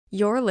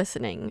You're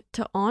listening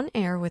to On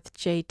Air with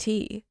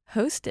JT,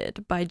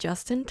 hosted by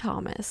Justin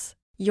Thomas.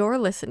 You're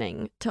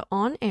listening to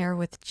On Air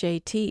with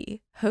JT,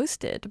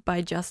 hosted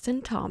by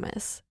Justin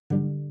Thomas.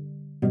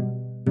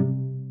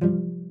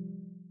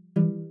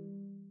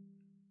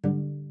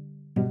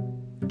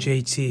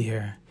 JT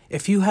here.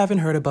 If you haven't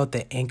heard about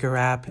the Anchor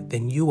app,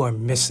 then you are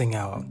missing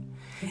out.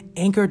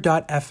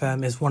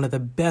 Anchor.fm is one of the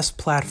best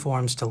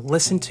platforms to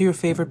listen to your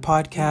favorite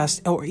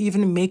podcast or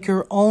even make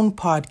your own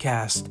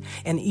podcast.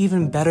 And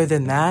even better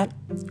than that,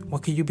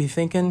 what could you be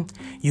thinking?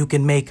 You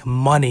can make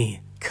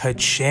money.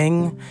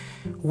 Ka-ching!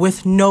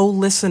 With no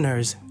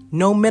listeners,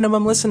 no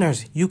minimum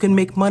listeners, you can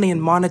make money and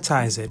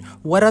monetize it.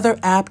 What other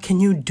app can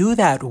you do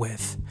that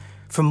with?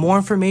 For more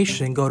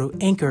information, go to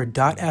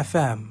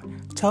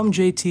Anchor.fm. Tell them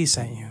JT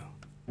sent you.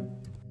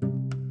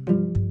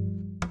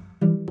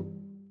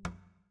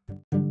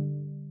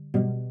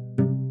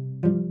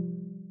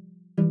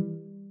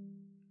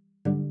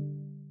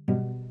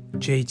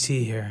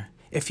 JT here.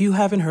 If you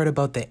haven't heard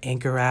about the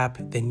Anchor app,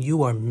 then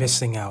you are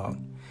missing out.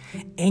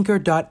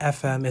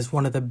 Anchor.fm is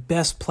one of the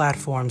best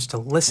platforms to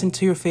listen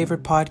to your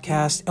favorite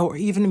podcast or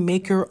even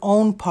make your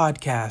own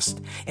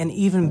podcast. And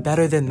even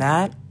better than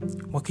that,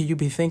 what could you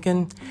be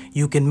thinking?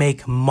 You can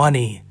make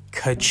money.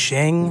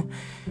 Ka-ching!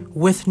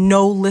 With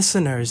no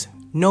listeners,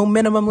 no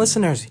minimum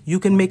listeners, you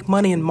can make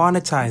money and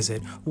monetize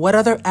it. What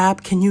other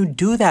app can you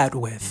do that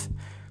with?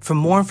 For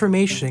more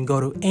information, go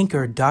to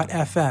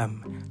Anchor.fm.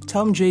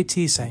 Tell them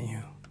JT sent you.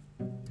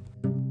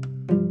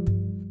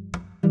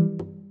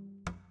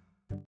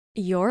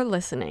 You're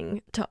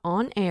listening to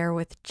On Air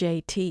with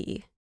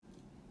JT.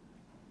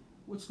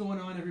 What's going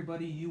on,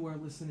 everybody? You are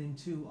listening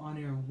to On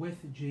Air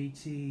with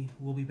JT.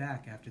 We'll be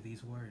back after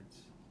these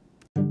words.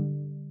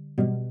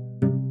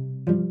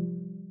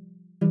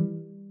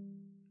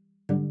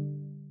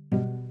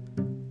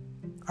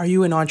 Are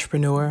you an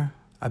entrepreneur,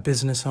 a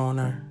business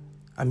owner,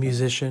 a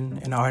musician,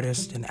 an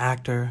artist, an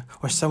actor,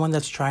 or someone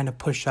that's trying to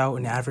push out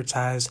and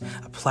advertise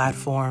a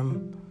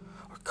platform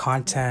or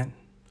content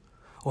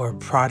or a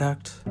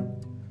product?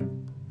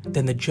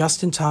 Then the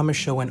Justin Thomas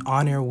Show and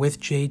On Air with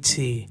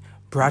JT,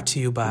 brought to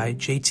you by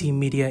JT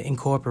Media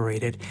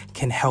Incorporated,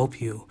 can help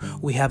you.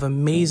 We have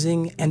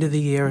amazing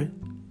end-of-the-year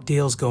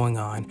deals going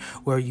on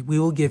where we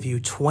will give you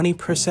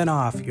 20%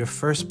 off your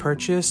first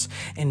purchase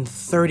and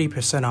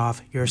 30%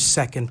 off your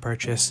second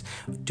purchase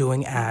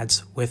doing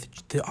ads with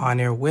the On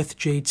Air with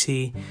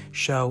JT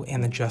show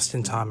and the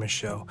Justin Thomas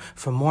Show.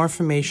 For more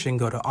information,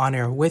 go to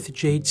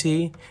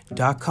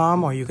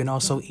onairwithjt.com, or you can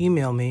also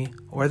email me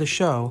or the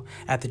show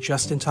at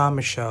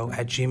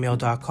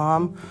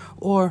thejustinthomasshow@gmail.com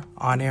or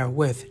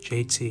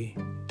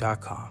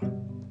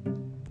onairwithjt.com.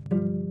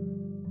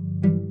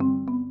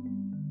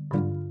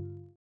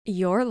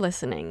 You're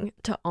listening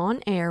to On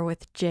Air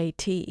with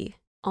JT.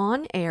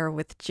 On Air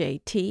with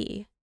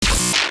JT.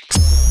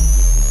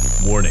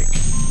 Warning.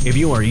 If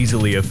you are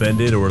easily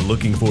offended or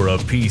looking for a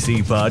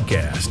PC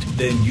podcast,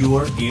 then you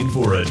are in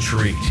for a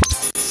treat.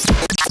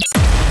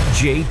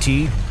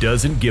 JT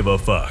doesn't give a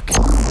fuck.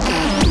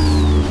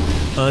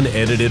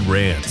 Unedited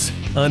rants,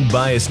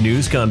 unbiased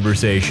news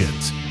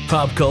conversations,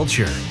 pop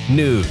culture,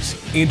 news,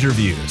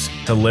 interviews,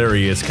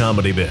 hilarious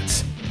comedy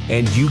bits.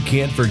 And you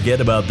can't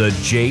forget about the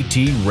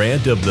JT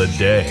Rant of the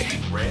Day.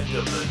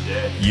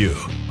 You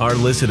are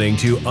listening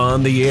to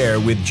On the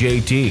Air with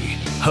JT,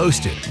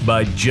 hosted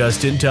by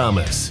Justin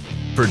Thomas.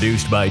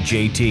 Produced by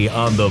JT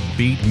on the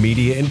Beat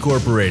Media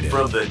Incorporated.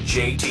 From the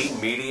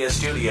JT Media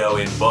Studio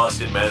in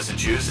Boston,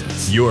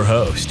 Massachusetts. Your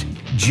host,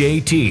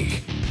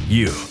 JT.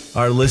 You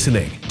are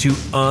listening to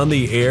On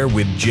the Air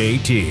with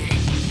JT.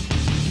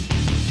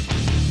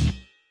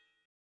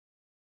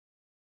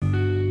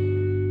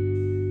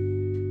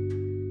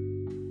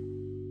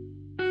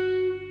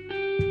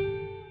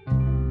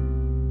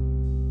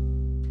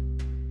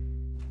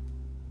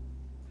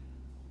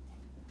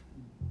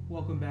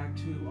 Welcome back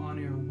to On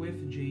Air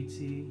with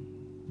JT.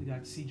 We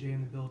got CJ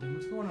in the building.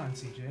 What's going on,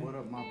 CJ? What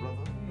up, my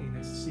brother? Hey,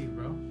 nice to see you,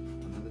 bro.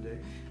 Another day.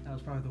 That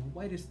was probably the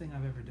whitest thing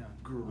I've ever done.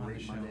 On the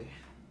Great show. Monday.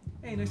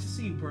 Hey, nice to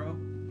see you, bro.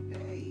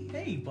 Hey.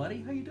 Hey,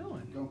 buddy, how you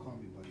doing? Don't call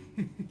me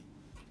buddy.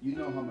 You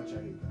know how much I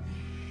hate that.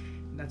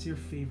 That's your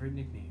favorite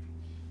nickname.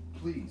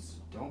 Please,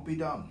 don't be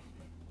dumb.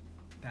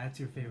 That's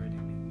your favorite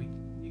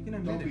nickname. You can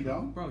admit Don't it, be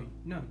dumb? bro.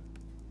 No,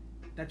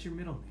 that's your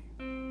middle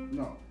name.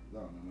 No.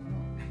 No.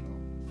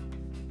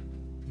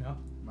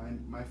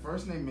 My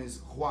first name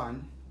is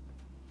Juan.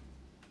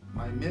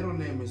 My middle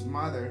name is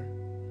Mother.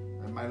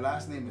 And my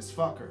last name is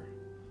Fucker.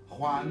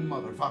 Juan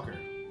Motherfucker.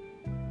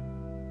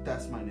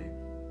 That's my name.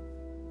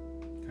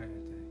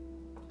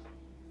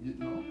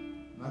 No?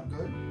 Not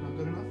good? Not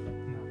good enough?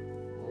 No.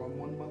 Or I'm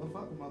one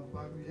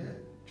motherfucker, yeah.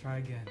 Try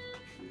again.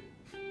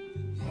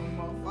 One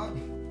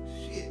motherfucker.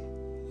 Shit.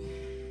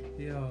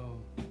 Yo,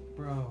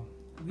 bro,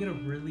 we had a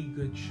really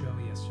good show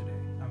yesterday.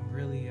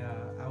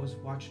 I was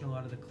watching a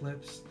lot of the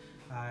clips.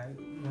 I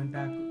went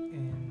back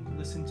and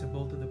listened to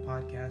both of the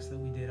podcasts that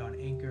we did on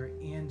Anchor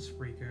and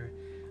Spreaker.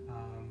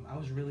 I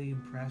was really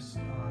impressed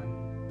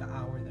on the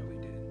hour that we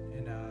did.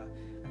 And I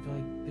feel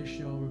like this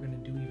show, we're going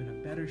to do even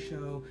a better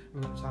show.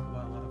 We're going to talk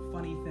about a lot of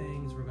funny things.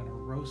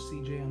 roast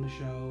CJ on the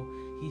show.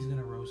 He's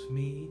gonna roast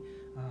me.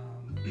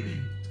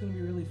 It's gonna be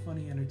a really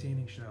funny,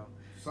 entertaining show.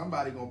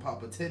 Somebody gonna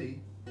pop a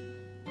titty.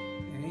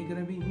 It ain't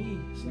gonna be me.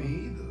 So. Me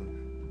either.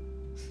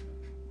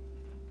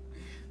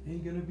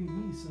 Ain't gonna be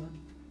me, son.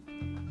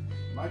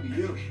 Might be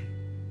you.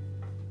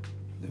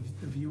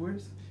 The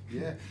viewers?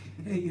 Yeah.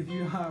 Hey, if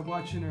you're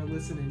watching or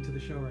listening to the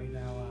show right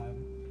now,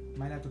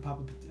 might have to pop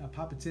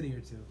a titty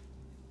or two.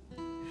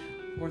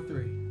 Or 3.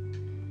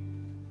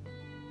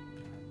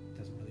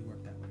 Doesn't really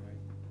work that way,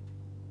 right?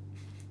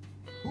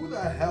 Who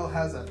the hell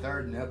has a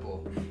third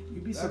nipple?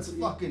 That's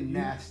fucking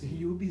nasty.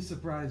 You would be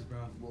surprised,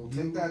 bro. Well,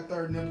 take that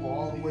third nipple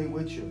all the way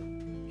with you.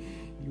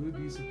 You would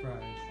be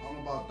surprised. I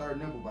don't know about third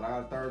nipple, but I got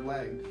a third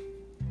leg.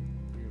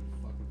 You're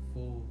a fucking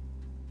fool.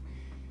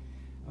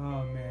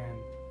 Oh, man.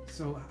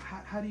 So,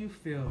 how do you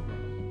feel,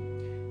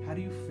 bro? How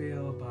do you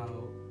feel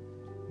about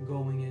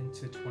going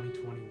into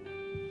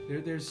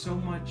 2021? There's so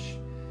much...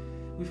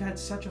 We've had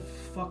such a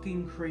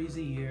fucking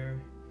crazy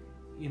year.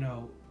 You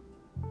know,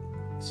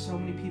 so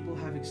many people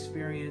have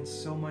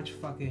experienced so much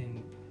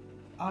fucking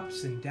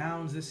ups and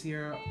downs this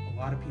year. A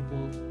lot of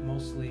people,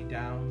 mostly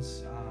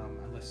downs,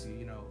 unless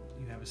you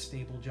have a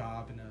stable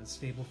job and a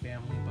stable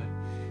family. But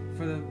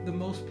for the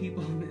most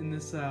people in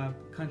this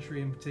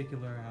country in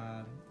particular,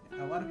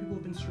 a lot of people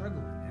have been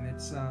struggling, and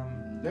it's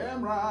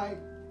damn right.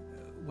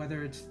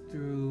 Whether it's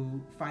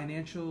through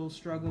financial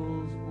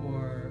struggles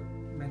or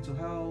mental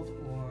health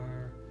or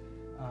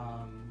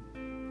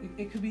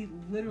it could be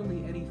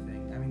literally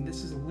anything. I mean,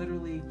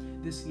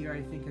 this year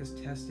I think has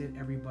tested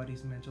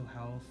everybody's mental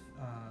health,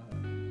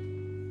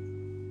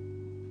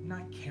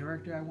 not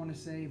character I want to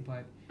say,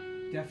 but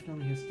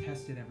definitely has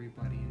tested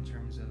everybody in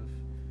terms of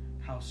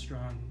how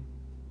strong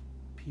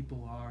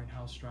people are and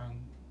how strong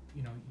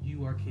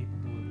you are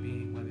capable of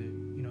being, whether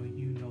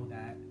you know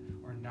that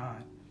or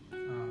not.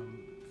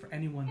 For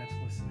anyone that's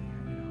listening,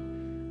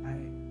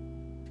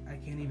 I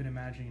can't even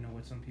imagine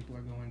what some people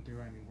are going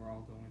through. I mean, we're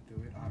all going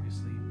through it.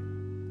 Obviously,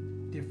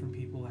 different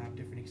people have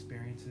different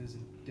experiences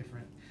and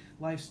different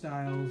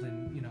lifestyles,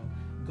 and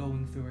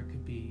going through it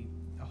could be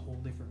a whole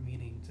different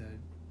meaning to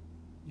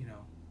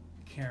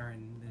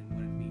Karen than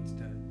what it means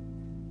to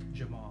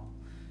Jamal.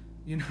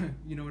 You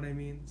know what I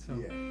mean? So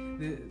yeah.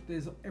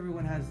 There's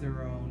everyone has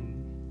their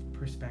own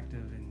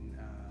perspective and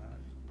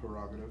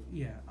prerogative.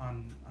 Yeah,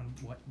 on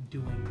what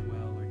doing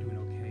well or doing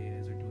okay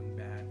is or doing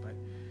bad. But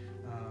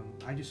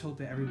I just hope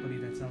that everybody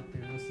that's out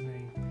there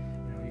listening,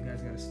 you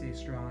guys got to stay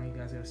strong. You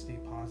guys got to stay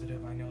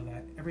positive. I know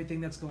that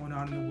everything that's going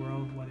on in the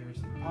world, whether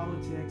it's in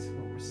politics,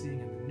 what we're seeing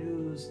in the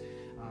news,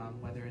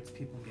 whether it's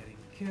people getting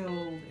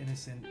killed,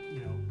 innocent,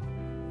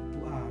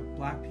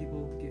 black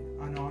people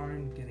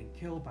unarmed, getting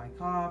killed by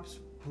cops,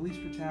 police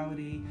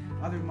brutality,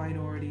 other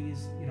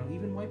minorities,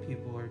 even white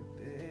people, or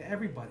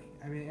everybody.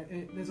 I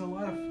mean, there's a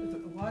lot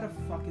of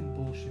fucking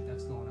bullshit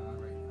that's going on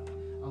right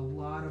now. A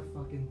lot of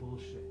fucking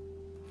bullshit.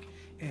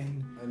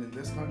 And in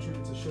this country,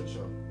 it's a shit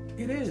show.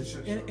 It is.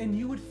 And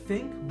you would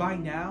think by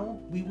now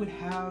we would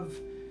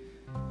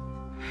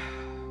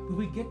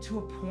get to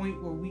a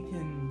point where we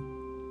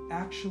can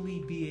actually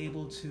be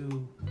able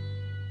to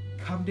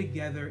come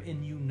together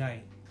and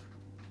unite.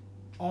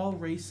 All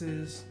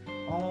races,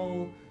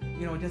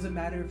 it doesn't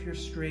matter if you're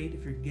straight,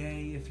 if you're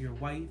gay, if you're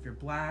white, if you're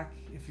black,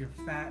 if you're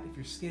fat, if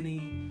you're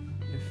skinny,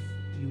 if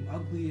you're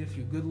ugly, if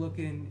you're good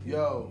looking.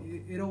 Yo.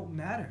 It don't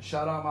matter.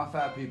 Shout out my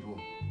fat people.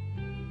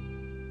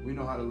 We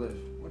know how to live.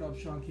 What up,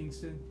 Sean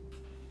Kingston?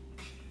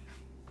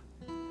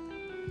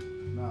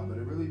 Nah, but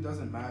it really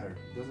doesn't matter.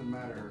 It doesn't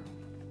matter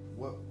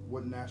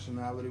what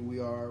nationality we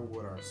are,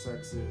 what our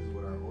sex is,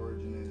 what our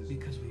origin is.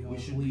 Because we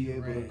should be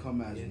able to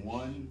come as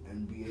one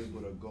and be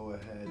able to go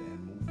ahead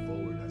and move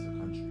forward as a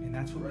country. And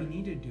that's what we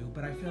need to do.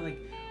 But I feel like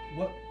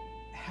what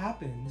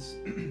happens,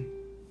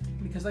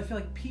 because I feel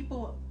like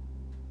people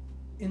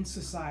in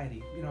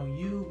society,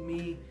 you,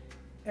 me,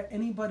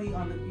 anybody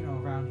on the,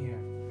 around here,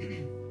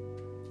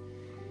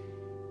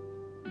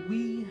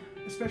 we,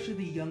 especially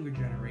the younger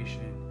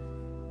generation,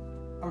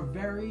 are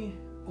very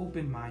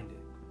open-minded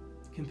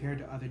compared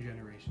to other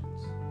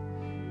generations.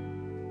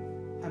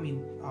 I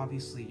mean,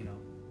 obviously,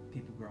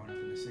 people growing up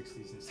in the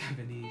 60s and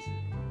 70s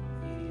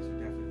and 80s are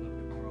definitely a little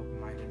bit more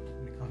open-minded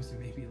when it comes to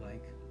maybe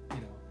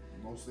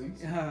most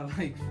things,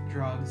 like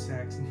drugs,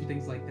 sex, and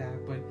things like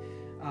that. But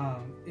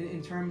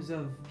in terms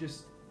of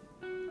just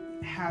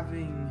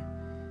having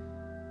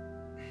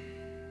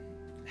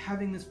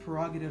this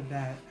prerogative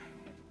that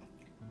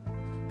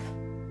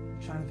I'm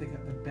trying to think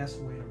of the best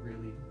way to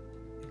really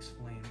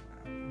explain,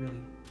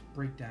 really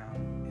break down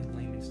in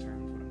layman's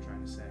terms what I'm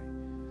trying to say.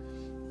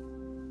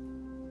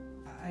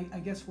 I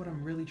guess what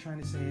I'm really trying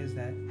to say is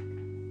that,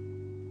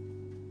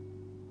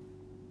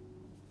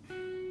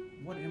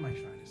 what am I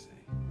trying to say?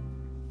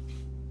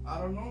 I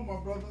don't know, my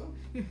brother.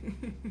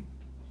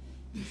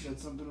 You said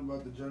something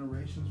about the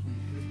generations from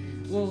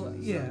the 50s. Well,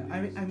 yeah,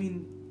 I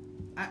mean,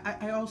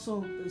 I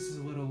also, this is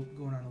a little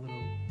going on a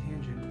little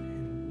tangent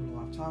and a little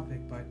off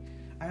topic, but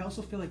I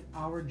also feel like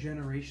our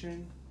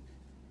generation,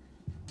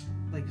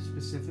 like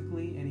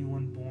specifically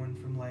anyone born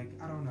from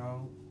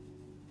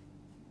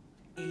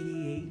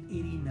 88,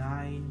 89,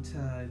 89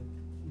 to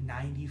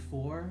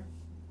 94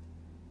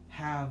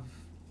 are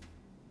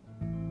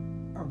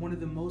one of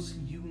the most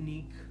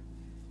unique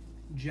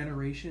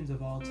generations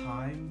of all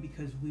time,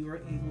 because we were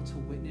able to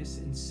witness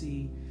and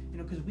see,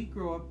 because we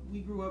grew up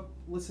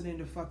listening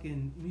to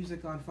fucking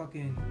music on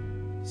fucking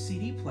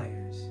CD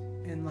players,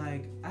 and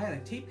like I had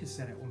a tape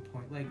cassette at one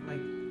point,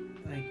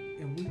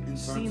 and we've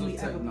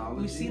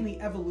seen the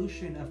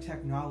evolution of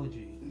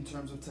technology. In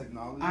terms of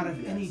technology, out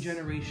of any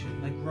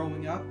generation, like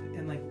growing up,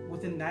 and like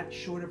within that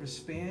short of a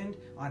span,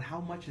 on how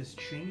much has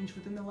changed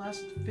within the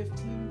last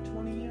 15,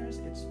 20 years,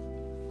 it's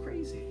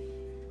crazy.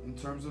 In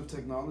terms of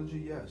technology,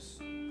 yes.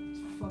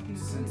 It's fucking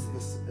Since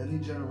crazy. any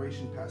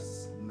generation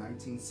past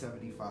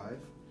 1975,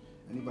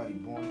 anybody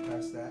born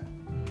past that,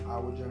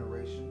 our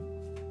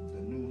generation,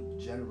 the new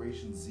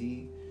Generation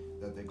Z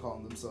that they call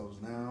themselves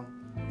now,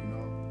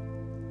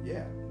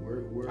 yeah,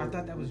 we're. I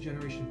thought that was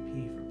Generation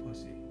P for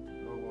pussy.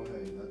 Oh well,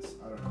 hey,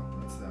 I don't know,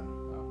 that's them.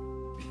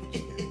 Oh.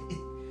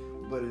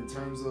 But in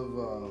terms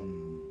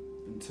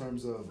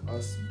of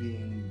us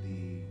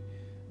being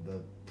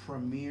the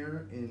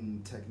premier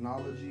in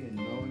technology and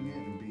knowing it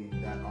and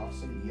being that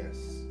awesome, yes.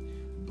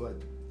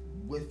 But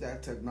with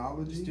that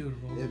technology,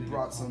 it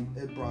brought some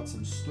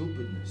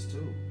stupidness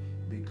too,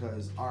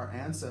 because our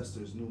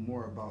ancestors knew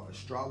more about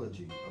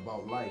astrology,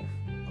 about life,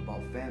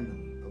 about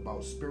family,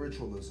 about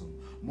spiritualism,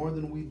 more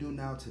than we do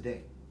now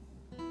today.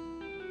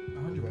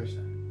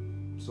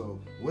 100%.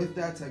 So with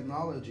that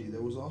technology,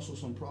 there was also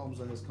some problems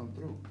that has come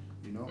through,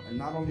 and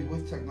not only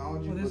with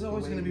technology, well, there's but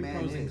always the way going to be man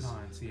pros is. and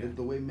cons. Yeah.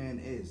 The way man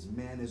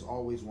is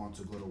always want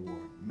to go to war.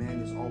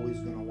 Man is always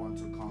going to want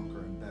to conquer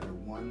and better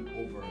one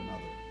over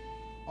another.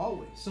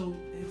 Always. So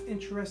it's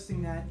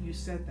interesting that you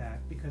said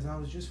that, because I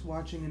was just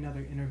watching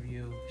another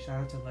interview. Shout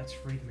out to Lex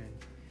Friedman,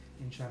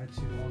 and shout out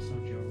to also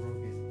Joe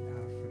Rogan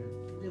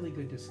for a really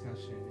good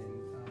discussion.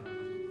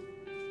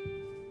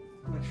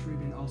 And Lex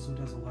Friedman also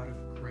does a lot of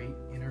great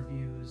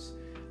interviews.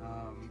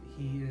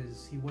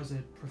 He was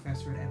a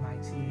professor at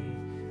MIT.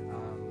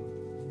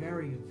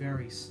 Very,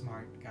 very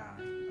smart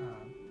guy.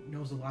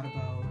 Knows a lot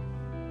about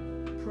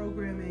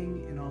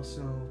programming, and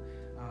also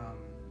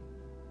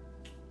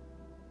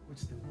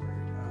what's the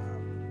word?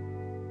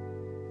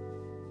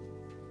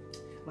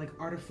 Like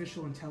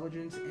artificial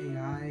intelligence,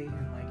 AI,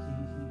 and like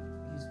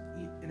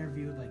he's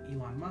interviewed like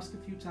Elon Musk a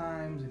few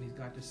times, and he's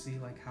got to see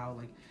like how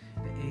like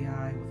the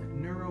AI with like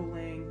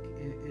Neuralink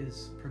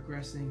is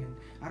progressing. And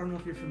I don't know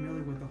if you're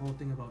familiar with the whole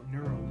thing about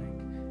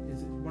Neuralink.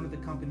 It's one of the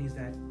companies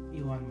that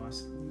Elon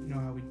Musk,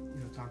 how we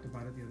talked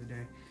about it the other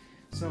day.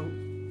 So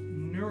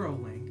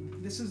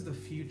Neuralink, this is the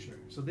future.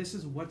 So this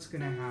is what's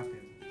gonna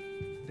happen.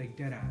 Like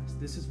dead ass.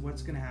 This is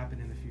what's gonna happen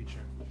in the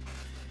future.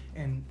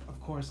 And of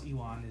course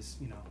Elon is,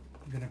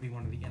 gonna be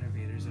one of the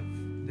innovators of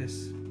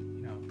this,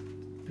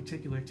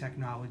 particular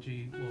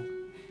technology. Well,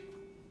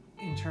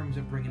 in terms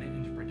of bringing it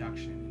into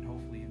production, and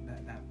hopefully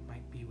that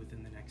might be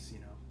within the next,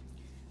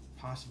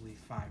 possibly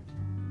 8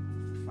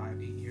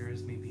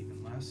 years, maybe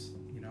even less,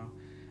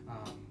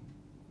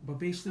 But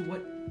basically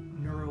what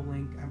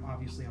Neuralink, I'm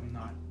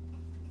not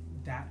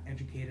that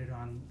educated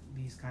on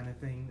these kind of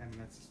things. I mean,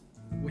 that's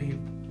way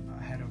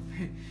ahead of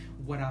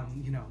what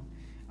I'm,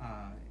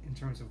 in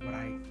terms of what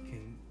I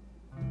can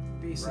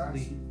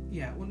basically,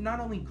 not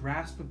only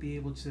grasp, but be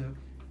able to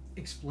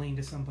explain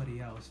to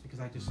somebody else, because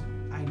I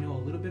know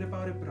a little bit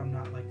about it, but I'm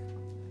not like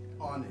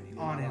on it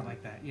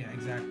like that. Yeah,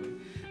 exactly.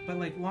 But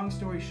like, long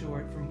story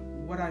short,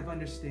 from what I've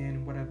understood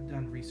and what I've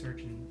done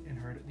research and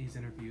heard at these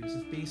interviews,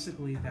 is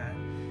basically that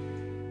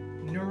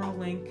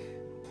Neuralink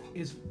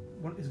is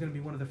going to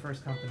be one of the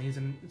first companies,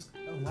 and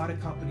a lot of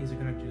companies are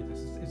going to do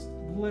this. It's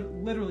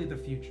literally the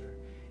future.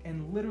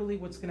 And literally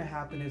what's going to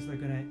happen is they're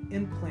going to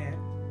implant,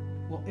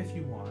 well, if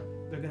you want,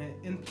 they're going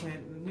to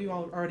implant, we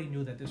already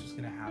knew that this was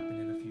going to happen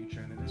in the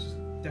future, and that this was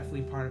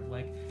definitely part of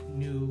like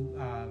new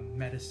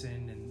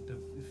medicine and the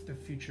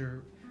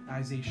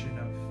futurization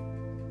of,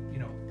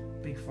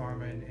 big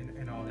pharma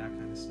and all that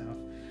kind of stuff.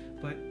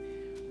 But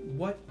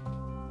what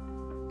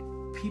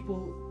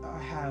people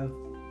have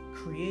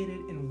created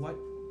and what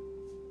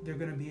they're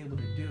going to be able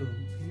to do.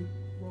 Can you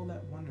roll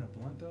that one in a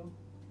blunt though?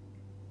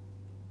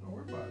 Don't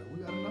worry about it.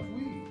 We got enough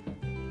weed.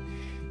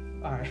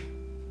 Alright.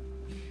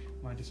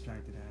 My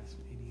distracted ass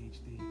with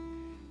ADHD.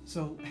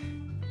 So,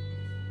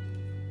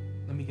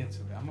 let me get to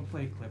it. I'm going to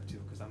play a clip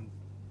too, because I'm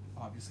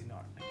obviously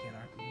not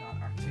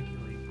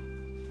articulate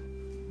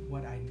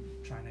what I'm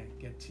trying to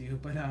get to.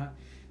 But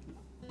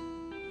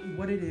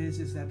what it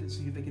is that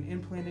they can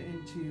implant it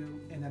into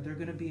you, and that they're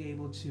going to be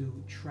able to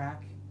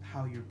track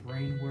how your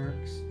brain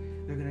works.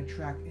 They're going to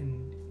track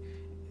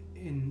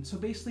so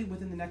basically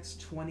within the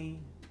next 20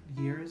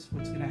 years,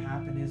 what's going to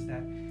happen is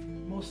that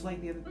most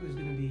likely there's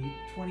going to be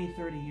 20,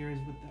 30 years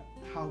with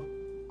how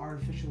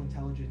artificial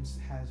intelligence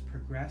has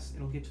progressed.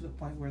 It'll get to the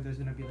point where there's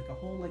going to be like a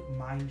whole like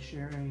mind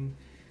sharing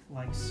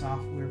like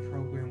software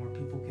program where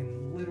people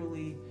can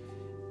literally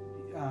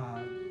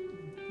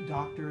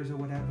doctors or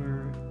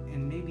whatever,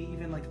 and maybe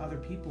even like other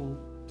people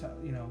to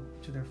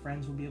their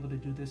friends will be able to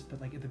do this. But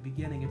like at the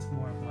beginning, it's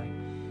more of like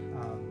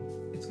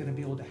It's going to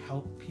be able to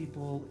help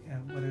people,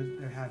 whether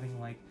they're having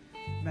like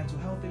mental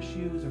health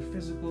issues or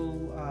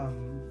physical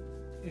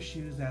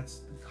issues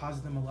that's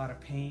causing them a lot of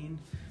pain.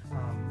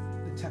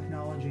 The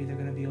technology, they're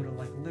going to be able to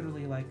like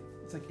literally like,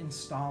 it's like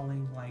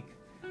installing like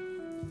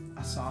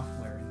a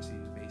software into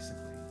you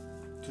basically.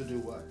 To do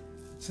what?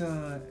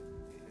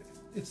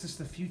 It's just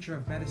the future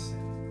of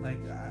medicine. Like,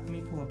 let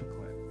me pull up a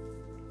clip.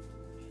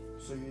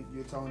 So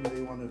you're telling me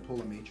they want to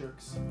pull a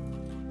matrix?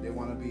 They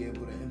want to be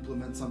able to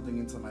implement something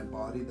into my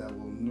body that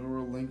will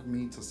neural link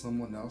me to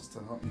someone else to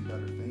help me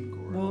better think?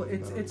 Or well,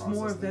 it's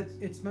more of that.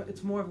 It's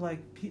more of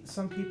like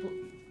some people,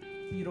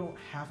 you don't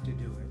have to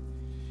do it.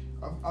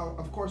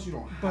 Of course you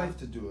don't have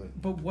to do it.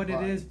 But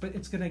it is, but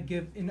it's gonna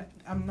give. And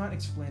I'm not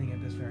explaining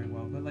it this very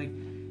well, but like,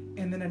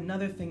 and then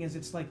another thing is,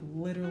 it's like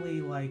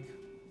literally like,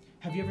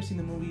 have you ever seen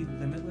the movie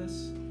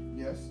Limitless?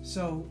 Yes.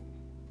 So,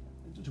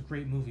 it's a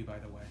great movie, by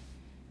the way.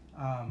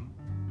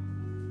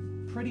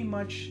 Pretty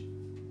much,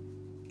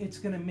 it's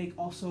gonna make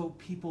also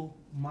people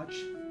much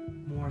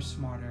more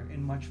smarter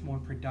and much more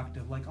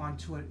productive, like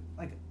onto a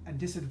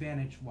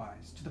disadvantage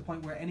wise, to the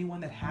point where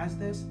anyone that has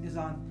this is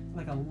on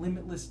like a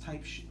limitless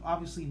type.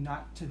 Obviously,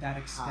 not to that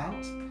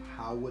extent.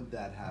 How would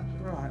that happen?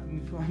 Bro,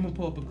 I'm gonna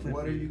pull up a clip.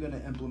 What are you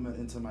gonna implement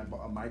into a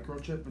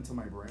microchip into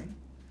my brain?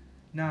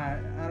 Nah,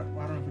 I don't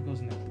know if it goes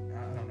in the. I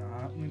don't know.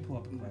 Let me pull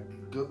up a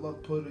clip. Good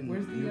luck putting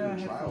Where's the human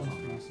trials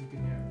headphones on it. so you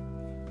can hear?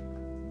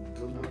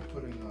 Good luck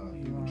putting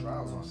human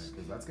trials on it,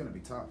 because that's gonna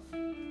be tough,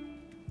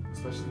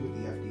 especially with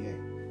the FDA.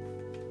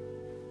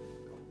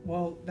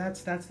 Well,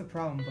 that's the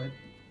problem. But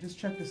just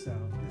check this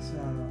out.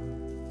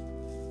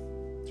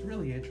 It's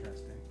really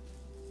interesting.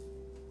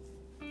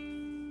 We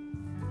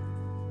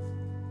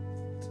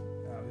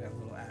got a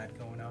little ad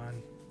going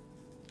on.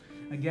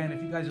 Again,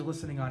 if you guys are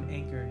listening on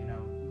Anchor, you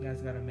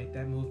guys got to make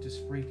that move to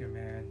Spreaker,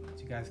 man,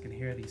 so you guys can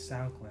hear these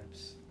sound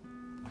clips.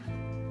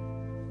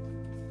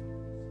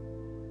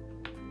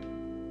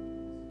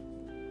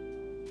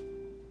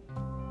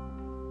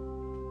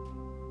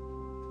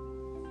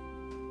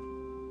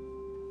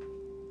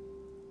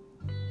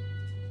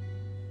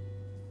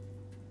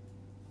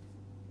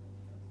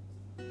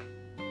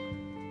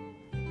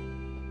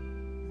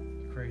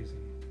 Crazy.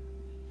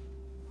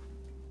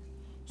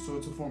 So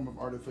it's a form of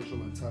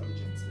artificial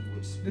intelligence in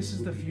which this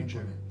is the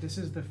future. This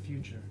is the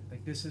future.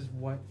 Like, this is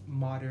what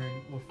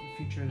modern or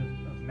future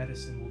of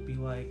medicine will be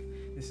like.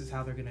 This is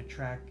how they're gonna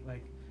track.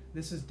 Like,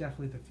 this is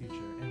definitely the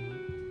future.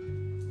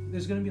 And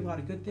there's gonna be a lot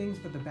of good things,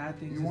 but the bad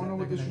things. You want to know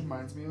what this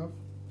reminds me of?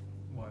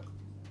 What?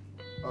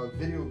 A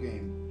video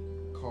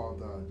game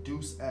called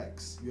Deus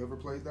Ex. You ever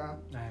played that?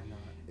 I have not.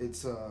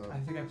 It's I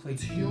think I played.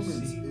 It's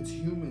humans. It's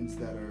humans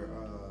that are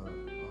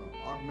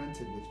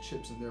augmented with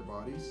chips in their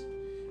bodies,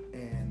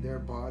 and their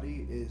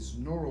body is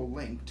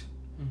neurologically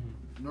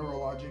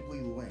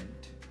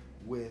linked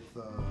with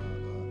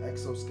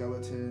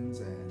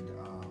exoskeletons and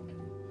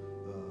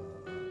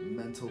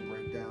mental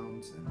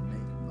breakdowns and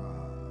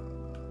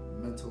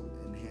mental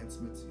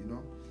enhancements.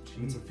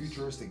 Jeez. It's a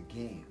futuristic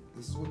game.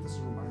 This is what this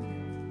reminds me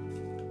of.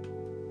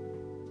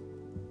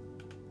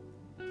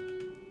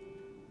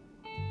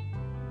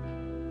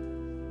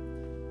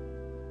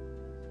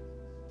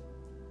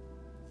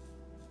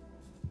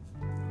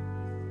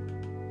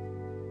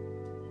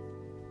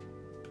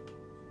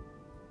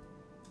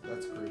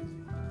 That's crazy.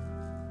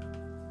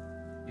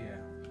 Yeah.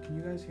 Can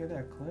you guys hear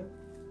that clip?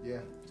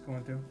 Yeah. It's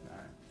going through?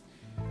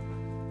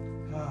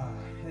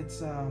 Alright.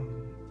 It's,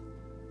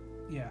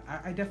 yeah,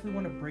 I definitely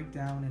want to break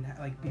down and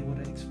be able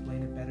to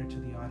explain it better to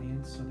the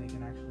audience so they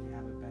can actually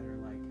have a better,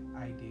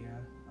 idea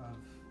of...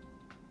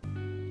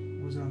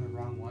 Was it on the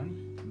wrong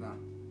one? Nah.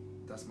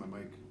 That's my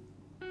mic.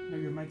 No,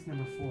 your mic's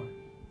number 4.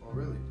 Oh,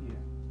 really? Yeah.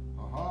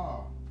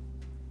 Aha.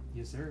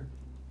 Yes, sir.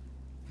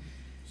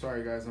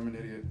 Sorry, guys. I'm an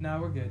idiot. No,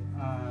 we're good.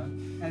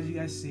 As you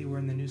guys see, we're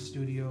in the new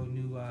studio,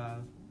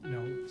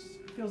 it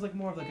feels like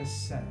more of a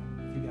set.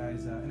 If you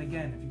guys, and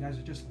again, if you guys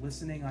are just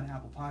listening on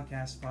Apple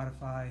Podcasts,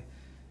 Spotify,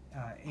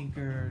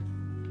 Anchor,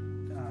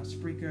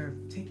 Spreaker,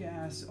 take your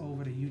ass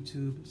over to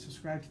YouTube,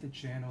 subscribe to the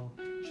channel,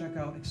 check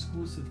out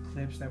exclusive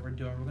clips that we're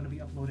doing. We're going to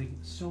be uploading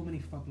so many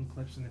fucking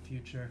clips in the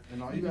future.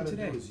 And all you got to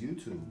do is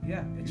YouTube.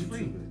 Yeah, it's YouTube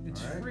free.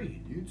 It's right?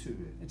 free.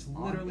 YouTube it. It's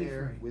literally On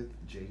air free. with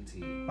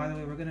JT. By the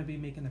way, we're going to be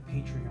making a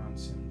Patreon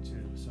soon,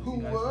 too. So if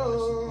you guys want to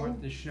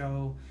support the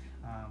show,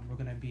 we're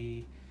going to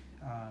be...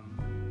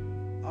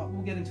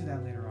 we'll get into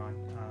that later on,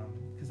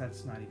 because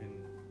that's not even...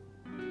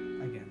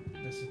 Again,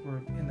 we're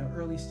in the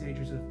early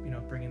stages of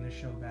bringing this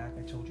show back.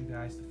 I told you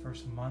guys the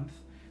first month.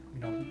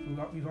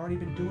 We've already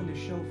been doing this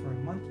show for a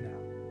month now.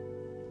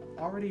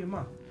 Already a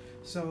month.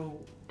 So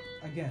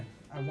again,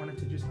 I wanted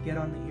to just get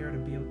on the air to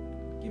be able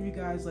to give you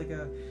guys a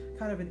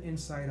kind of an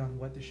insight on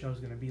what the show's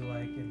going to be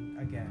like. And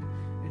again,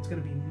 it's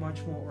going to be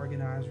much more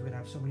organized. We're going to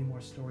have so many more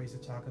stories to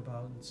talk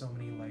about and so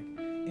many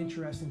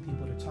interesting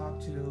people to talk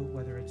to,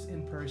 whether it's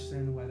in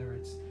person, whether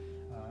it's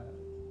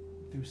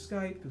through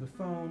Skype, through the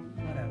phone,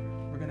 whatever.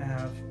 We're going to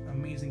have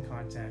amazing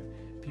content.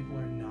 People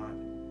are not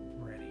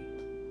ready,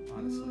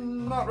 honestly.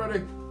 Not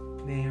ready.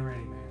 They ain't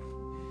ready, man.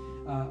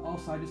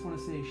 Also, I just want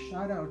to say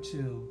shout out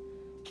to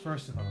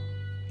first of all,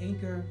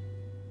 Anchor.fm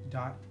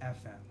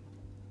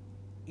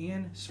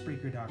and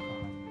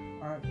Spreaker.com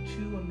are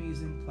two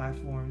amazing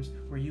platforms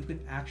where you can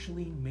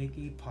actually make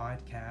a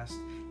podcast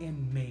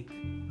and make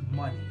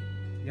money.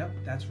 Yep,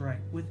 that's right,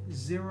 with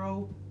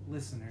 0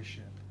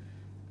 listenership.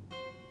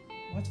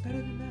 What's better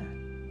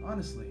than that?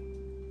 Honestly,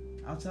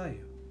 I'll tell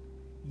you.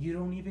 You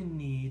don't even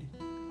need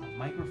a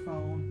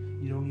microphone,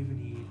 you don't even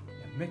need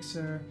a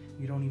mixer,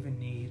 you don't even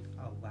need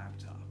a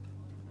laptop.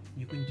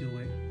 You can do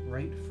it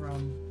right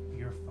from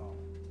your phone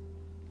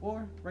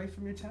or right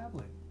from your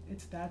tablet.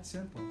 It's that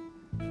simple.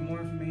 For more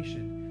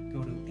information,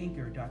 go to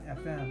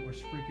Anchor.fm or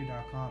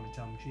Spreaker.com and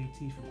tell them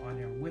JT from On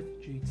Air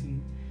with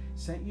JT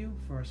sent you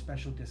for a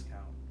special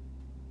discount.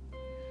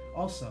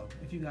 Also,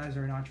 if you guys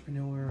are an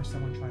entrepreneur or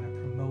someone trying to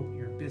promote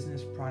your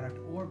business, product,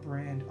 or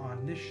brand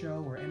on this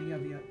show or any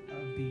of the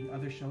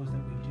other shows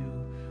that we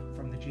do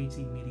from the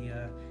JT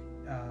Media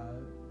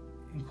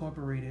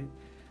Incorporated,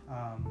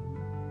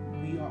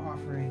 we are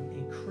offering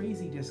a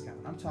crazy discount.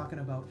 I'm talking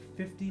about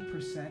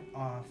 50%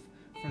 off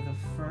for the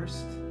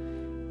first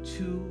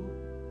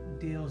 2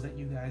 deals that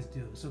you guys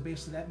do. So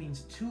basically that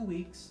means 2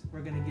 weeks,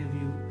 we're going to give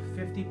you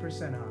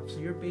 50% off. So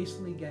you're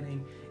basically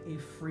getting a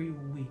free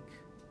week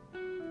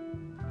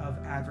of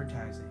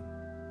advertising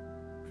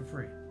for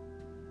free.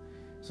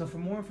 So for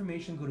more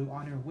information, go to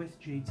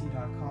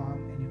honorwithjt.com,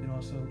 and you can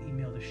also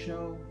email the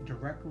show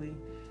directly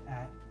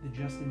at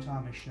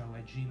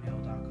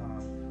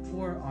thejustinthomasshow@gmail.com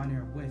or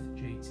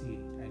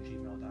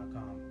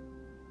honorwithjt@gmail.com.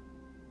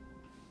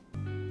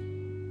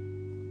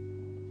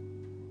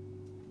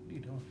 What are you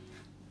doing?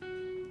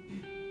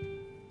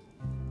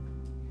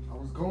 I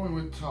was going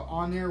with to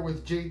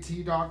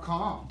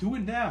honorwithjt.com. Do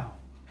it now.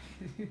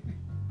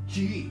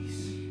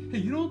 Jeez. Hey,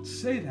 you don't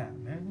say that,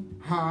 man.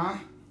 Huh?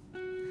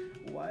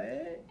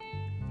 What?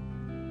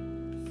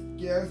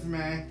 Yes,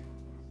 man.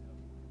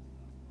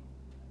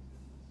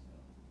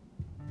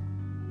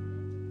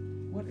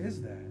 What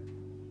is that?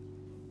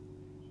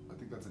 I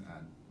think that's an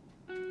ad.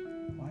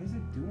 Why is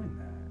it doing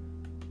that?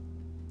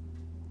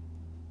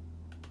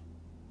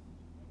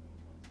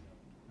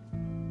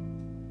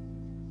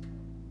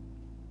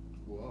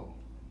 Whoa.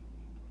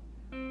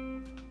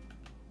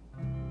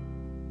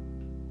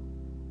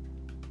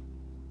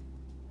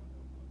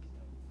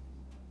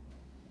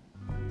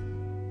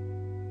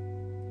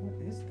 What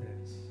is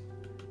this?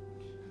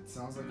 It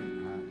sounds like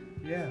an ad.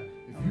 Yeah.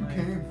 If you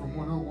came from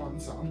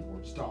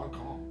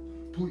 101soundboards.com,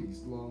 please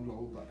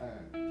download the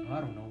ad.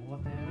 I don't know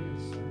what that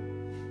is, sir.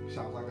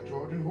 Sounds like a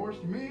Trojan horse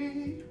to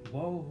me.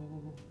 Whoa.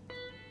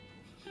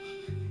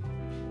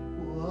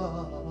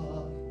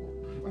 Whoa.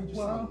 I just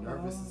sound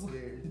nervous and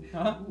scared.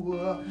 Huh?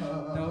 Whoa.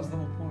 That was the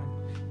whole point.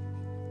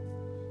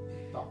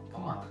 The Come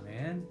fuck? on,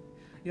 man.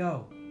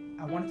 Yo,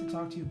 I wanted to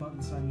talk to you about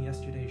this on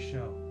yesterday's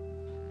show.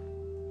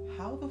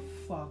 How the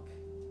fuck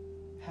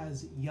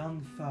has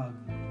Young Thug,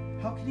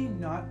 how can he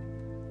not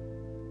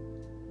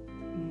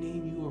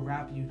name you or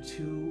rap you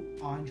 2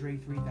 Andre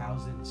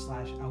 3000 /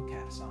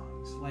 Outkast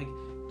songs? Like,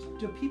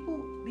 do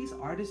people, these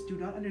artists do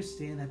not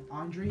understand that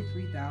Andre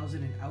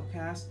 3000 and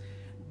Outkast,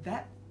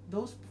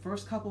 those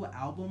first couple of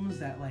albums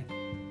that like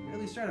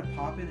really started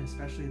popping,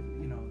 especially,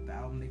 you know, the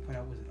album they put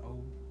out, was it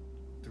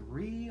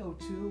 03,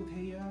 02 with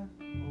Hey Ya?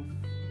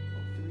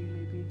 03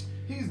 maybe?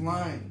 He's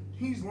lying.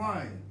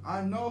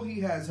 I know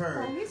he has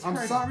heard. Oh, he's I'm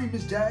heard. sorry,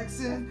 Miss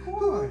Jackson. Of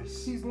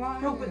course. He's lying.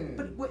 Bro,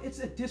 but it's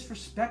a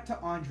disrespect to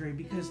Andre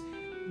because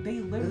they It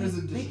is a literally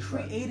they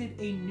disrespect. created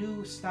a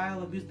new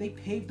style of music. They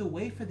paved the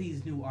way for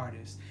these new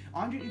artists.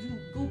 Andre, if you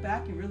go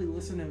back and really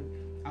listen to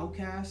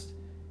Outkast,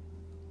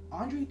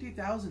 Andre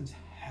 3000's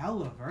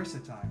hella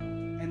versatile,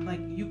 and like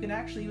you can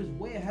actually, he was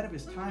way ahead of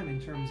his time in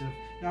terms of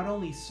not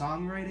only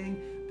songwriting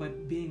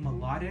but being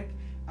melodic,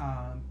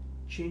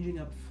 changing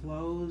up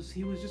flows.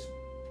 He was just,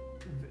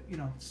 you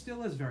know,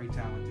 still is very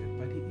talented,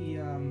 but he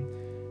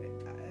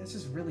it's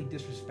just really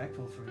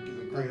disrespectful for He's a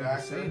him great to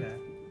actor. say that.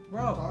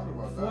 Bro, Talk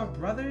about Four that.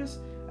 Brothers,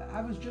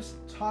 I was just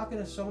talking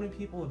to so many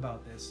people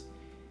about this,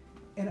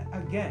 and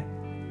again,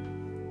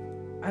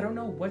 I don't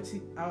know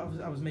I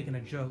was making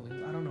a joke.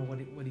 I don't know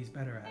what he's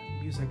better at,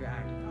 music or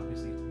acting.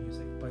 Obviously, it's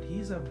music, but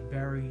he's a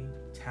very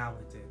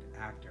talented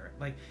actor.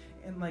 Like,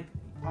 and like,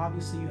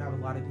 obviously, you have a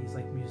lot of these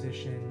like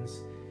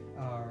musicians,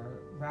 or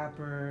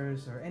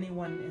rappers, or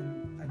anyone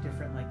in a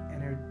different like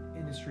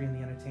industry, in the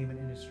entertainment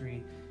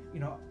industry, you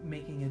know,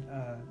 making it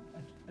a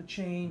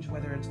change,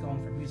 whether it's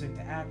going from music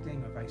to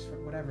acting or vice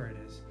versa, whatever it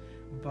is.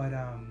 But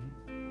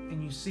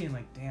and you see,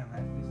 like, damn,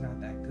 he's not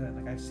that good.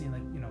 Like, I've seen,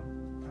 like, you know,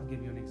 I'll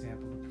give you an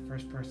example. The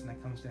first person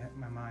that comes to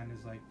my mind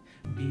is like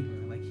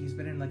Bieber. Like, he's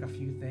been in like a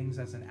few things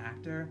as an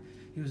actor.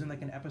 He was in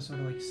like an episode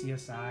of like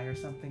CSI or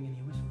something, and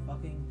he was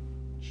fucking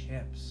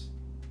chips.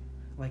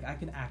 Like, I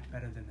can act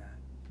better than that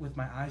with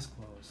my eyes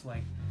closed.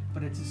 Like,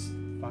 but it's just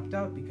fucked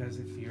up because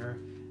if you're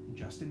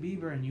Justin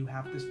Bieber and you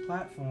have this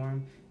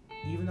platform,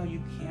 even though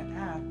you can't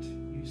act,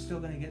 you're still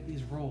gonna get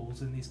these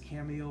roles and these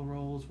cameo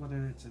roles,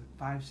 whether it's a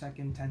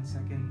 5-second,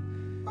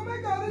 10-second. Oh my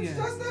God, it's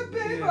Justin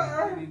Bieber.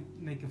 Yeah, you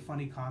make a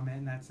funny comment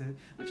and that's it,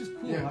 which is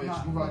cool. Yeah,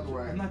 bitch, move out the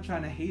way. I'm not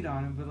trying to hate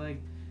on him, but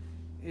like,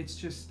 it's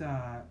just,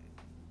 I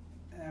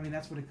mean,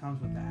 that's what it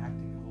comes with the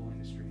acting, the whole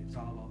industry. It's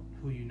all about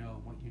who you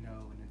know, what you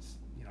know, and it's,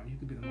 you know, you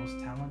could be the most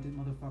talented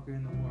motherfucker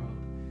in the world,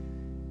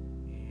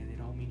 and it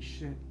don't mean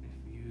shit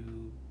if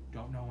you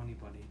don't know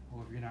anybody,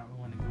 or if you're not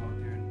willing to go out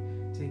there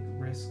and take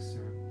risks,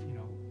 or, you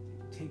know,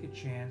 take a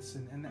chance,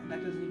 and that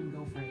doesn't even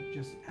go for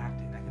just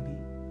acting. That could be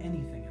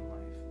anything in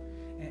life,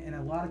 and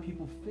a lot of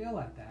people fail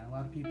at that. A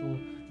lot of people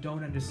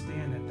don't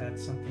understand that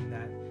that's something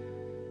that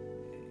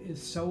is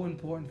so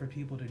important for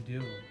people to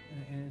do,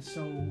 and it's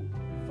so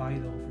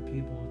vital for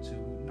people to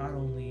not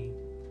only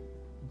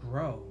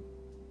grow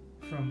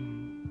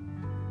from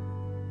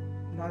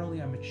not only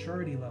a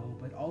maturity level,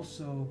 but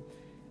also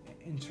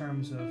in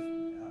terms of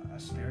a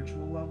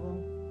spiritual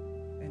level,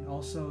 and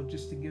also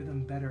just to give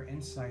them better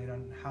insight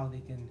on how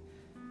they can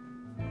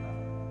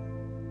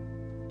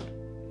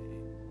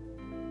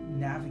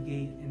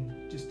navigate,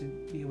 and just to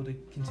be able to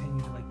continue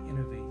to like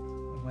innovate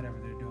in whatever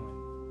they're doing.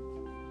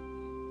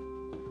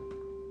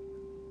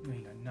 You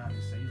ain't got nothing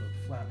to say. You look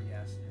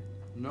flabbergasted.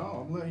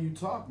 No, I'm letting you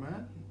talk,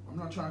 man. I'm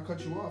not trying to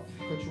cut you off.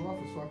 If I cut you off,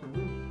 it's fucking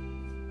rude.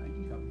 You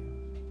can cut me off.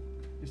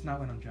 It's not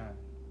when I'm driving.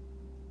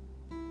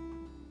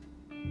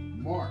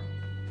 Mark.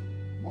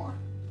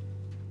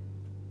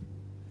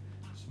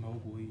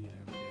 Smoke weed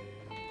every day.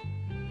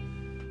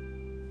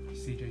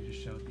 CJ just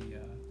showed the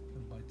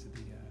butt to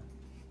the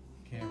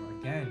camera.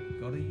 Again,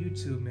 go to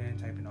YouTube, man.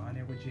 Type in On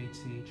Air with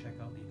JT. Check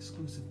out the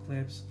exclusive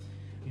clips.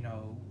 You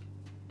know,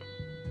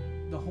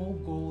 the whole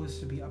goal is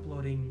to be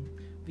uploading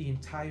the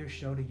entire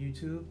show to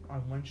YouTube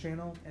on one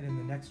channel, and in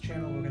the next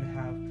channel we're gonna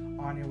have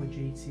On Air with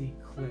JT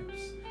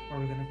clips, where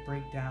we're gonna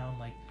break down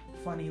like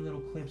funny little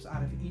clips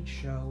out of each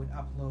show and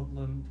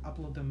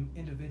upload them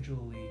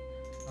individually,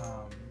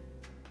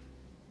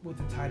 with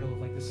the title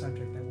of like the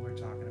subject that we're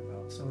talking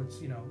about. So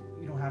it's, you know,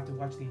 you don't have to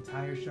watch the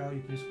entire show.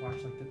 You can just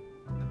watch like the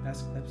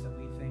best clips that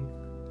we think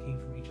came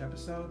from each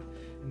episode,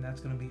 and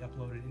that's gonna be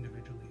uploaded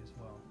individually as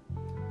well.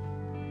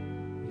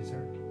 Yes,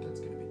 sir. That's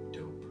gonna be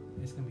dope.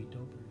 It's gonna be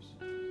dopers.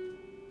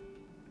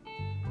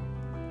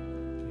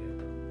 Yeah,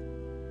 bro.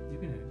 You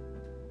can hit it.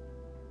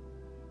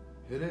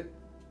 Hit it.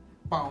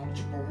 Bow,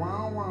 chicka,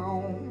 wow,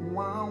 wow,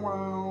 wow,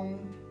 wow.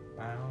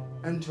 Bow.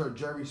 Enter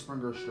Jerry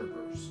Springer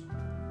strippers.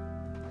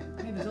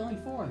 Hey, there's only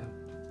 4 of them.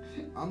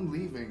 I'm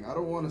leaving. I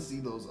don't want to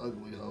see those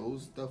ugly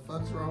hoes. The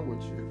fuck's wrong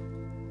with you?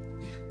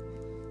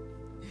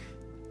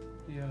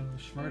 Yeah,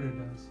 Schmurder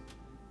does.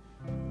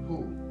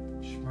 Who?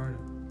 Schmurder.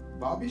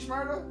 Bobby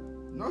Schmurder?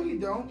 No, he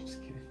don't.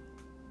 Just kidding.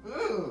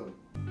 Ugh.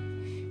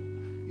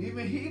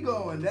 Even he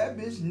going. That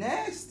bitch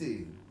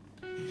nasty.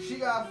 She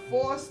got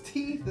false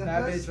teeth and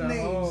That her bitch a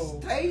name's hoe.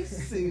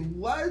 Stacy.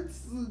 What's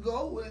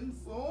going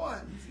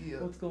on here?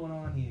 What's going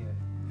on here?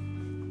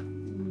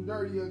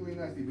 Dirty, ugly,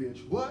 nasty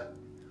bitch. What?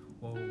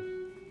 Whoa. Oh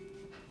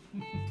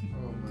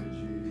my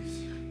jeez.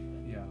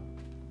 Yeah.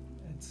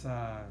 It's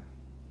I'm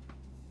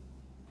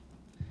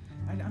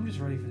just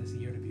ready for this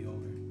year to be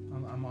over.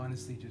 I'm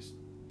honestly just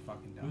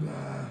fucking done.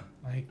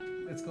 Like,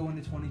 let's go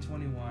into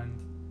 2021.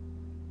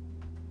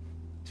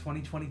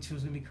 2022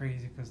 is gonna be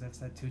crazy because that's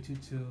that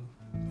 222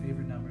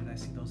 favorite number. I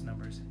see those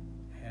numbers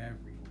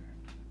everywhere,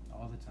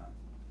 all the time.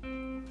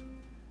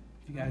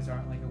 If you guys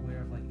aren't like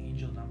aware of like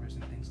angel numbers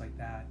and things like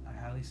that, I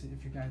highly say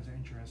if you guys are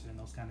interested in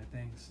those kind of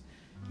things,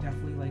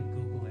 definitely like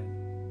Google it.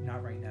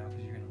 Not right now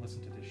because you're gonna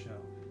listen to this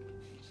show.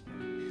 Just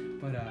kidding.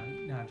 But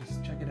no,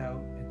 just check it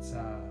out. It's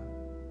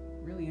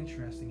really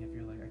interesting if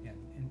you're like, again,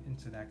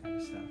 into that kind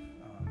of stuff.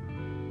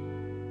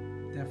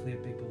 Definitely a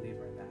big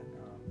believer in that.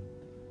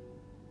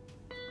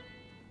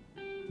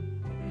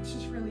 It's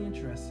just really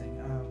interesting.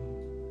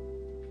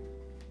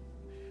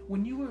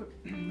 When you were,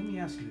 let me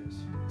ask you this.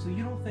 So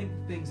you don't think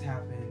things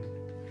happen,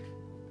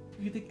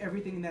 you think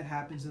everything that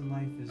happens in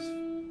life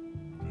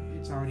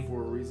it's already,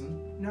 For a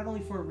reason? not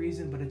only for a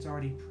reason, but it's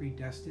already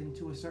predestined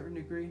to a certain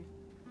degree?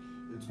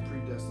 It's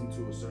predestined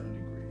to a certain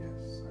degree,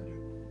 yes, I do.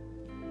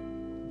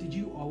 Did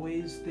you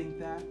always think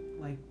that,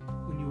 like,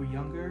 when you were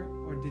younger,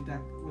 or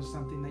was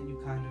something that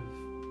you kind of...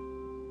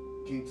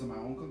 Came to my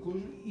own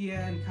conclusion?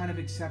 Yeah, and kind of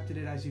accepted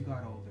it as you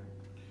got older?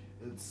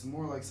 It's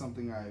more like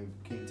something I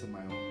came to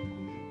my own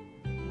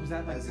conclusion. Was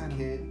that like As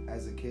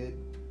a kid,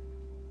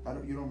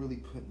 you don't really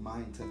put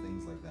mind to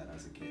things like that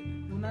as a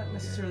kid. Well, not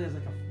necessarily as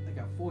like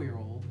a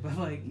 4-year-old, but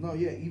like... No,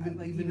 yeah, even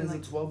as like,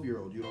 a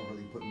 12-year-old, you don't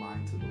really put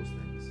mind to those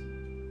things.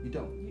 You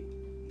don't.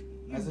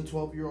 As a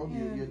 12-year-old,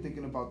 yeah. you're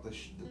thinking about the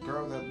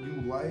girl that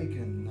you like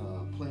and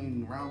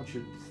playing around with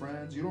your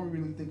friends. You don't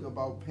really think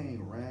about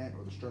paying rent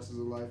or the stresses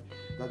of life.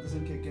 That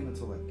doesn't kick in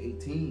until like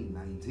 18,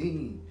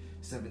 19,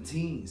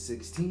 17,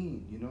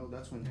 16. You know,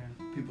 that's when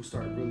people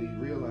start really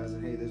realizing,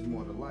 hey, there's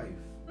more to life.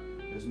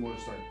 There's more to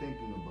start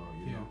thinking about,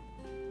 you know.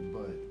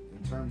 But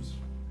in terms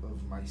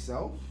of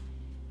myself,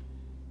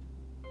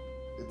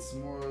 it's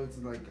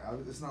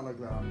not like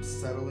that I'm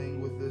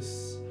settling with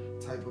this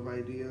type of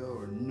idea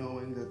or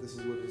knowing that this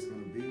is what it's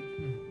going to be.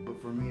 But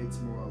for me, it's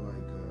more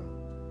like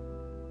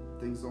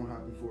things don't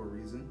happen for a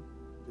reason.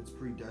 It's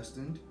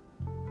predestined.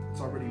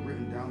 It's already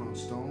written down on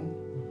stone.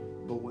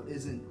 But what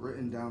isn't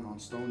written down on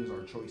stone is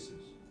our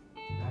choices.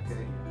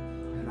 Okay?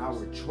 And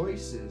our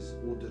choices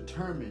will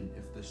determine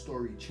if the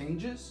story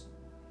changes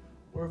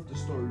or if the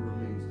story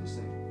remains the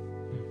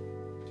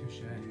same.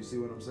 Touche. You see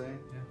what I'm saying?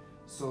 Yeah.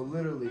 So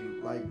literally,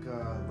 like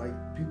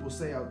people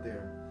say out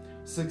there,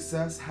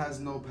 success has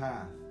no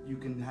path. You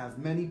can have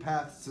many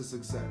paths to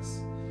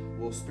success.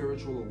 Well,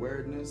 spiritual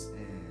awareness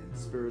and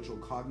spiritual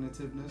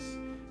cognitiveness,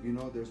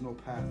 there's no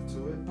path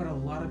to it. But a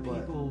lot of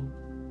people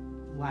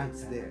lack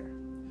it's that. there.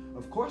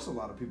 Of course, a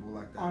lot of people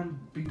like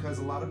that because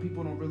a lot of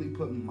people don't really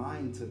put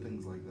mind to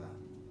things like that.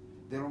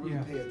 They don't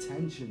really pay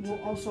attention to it.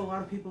 Well, also a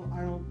lot of people,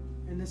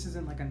 and this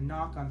isn't like a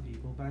knock on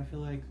people, but I feel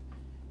like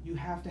you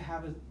have to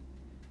have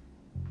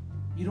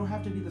you don't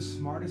have to be the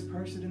smartest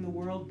person in the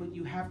world, but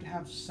you have to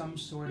have some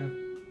sort of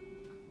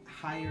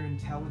higher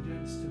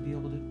intelligence to be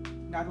able to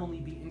not only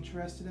be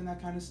interested in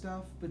that kind of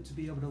stuff, but to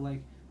be able to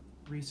like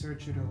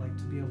research it or like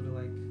to be able to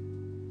like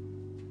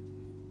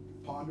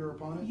ponder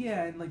upon it.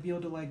 Yeah, and like be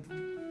able to like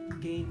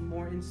gain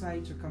more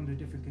insights or come to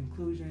different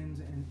conclusions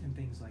and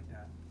things like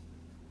that.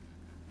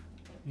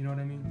 You know what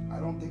I mean? I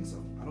don't think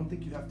so. I don't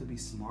think you have to be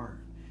smart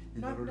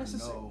in order to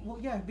know. Well,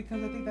 yeah,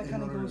 because I think that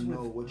kind of goes with. In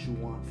order to know what you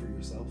want for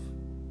yourself.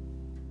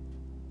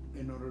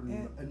 In order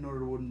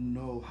to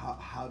know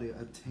how to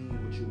attain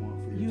what you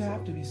want for yourself. You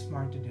have to be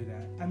smart to do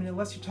that. I mean,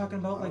 unless you're talking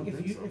about like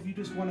if you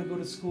just want to go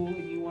to school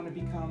and you want to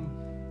become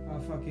a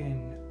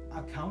fucking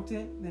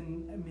accountant,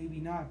 then maybe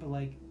not. But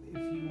like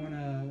if you want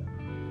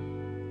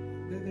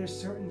to, there's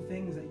certain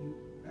things that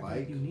I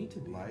think you need to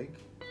be. Like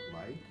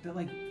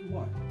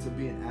what? To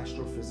be an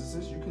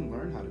astrophysicist, you can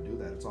learn how to do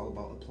that. It's all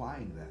about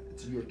applying that.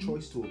 It's your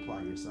choice to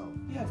apply yourself.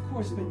 Yeah, of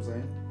course. You see what I'm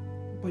saying?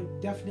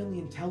 But definitely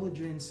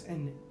intelligence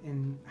and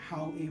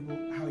how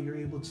you're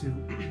able to.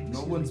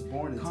 No one's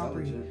born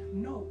intelligent.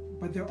 No,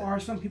 but there are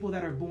some people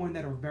that are born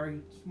that are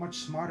very much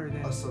smarter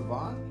than a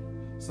savant.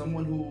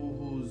 Someone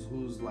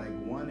who's like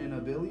 1 in a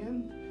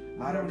billion.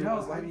 I don't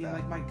know. I mean,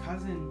 like my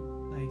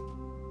cousin, like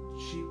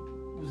she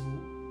was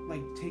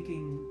like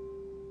taking,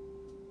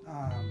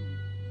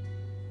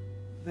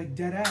 like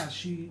dead ass.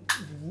 She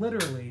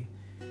literally,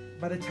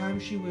 by the time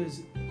she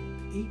was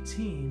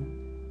 18.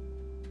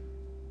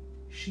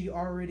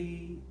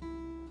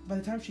 By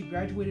the time she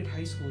graduated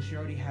high school, she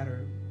already had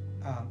her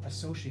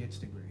associate's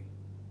degree.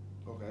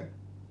 Okay.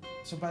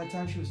 So by the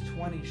time she was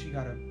 20,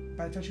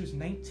 by the time she was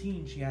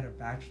 19, she had her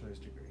bachelor's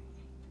degree.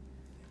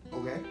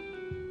 Okay.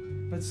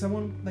 But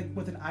someone like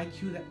with an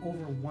IQ that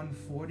over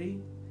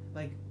 140,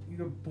 like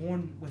you're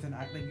born with an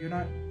like you're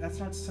not. That's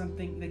not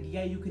something like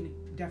you can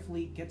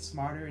definitely get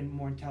smarter and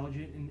more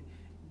intelligent and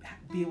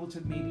be able to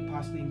maybe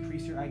possibly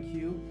increase your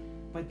IQ,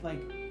 but like.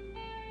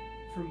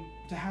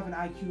 To have an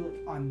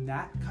IQ on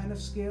that kind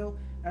of scale,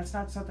 that's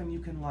not something you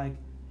can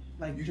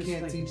you just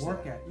can't like teach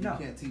work that. at. No, you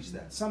can't teach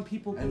that. Some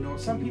people, learn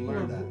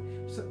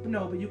that.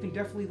 No, but you can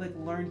definitely like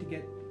learn to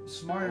get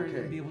smarter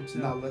and be able to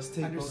now let's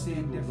take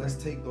understand those people. Let's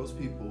take those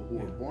people who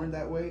are born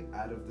that way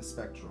out of the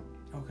spectrum.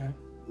 Okay.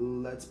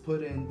 Let's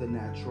put in the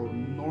natural,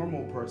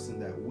 normal person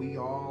that we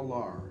all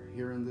are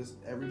here in this.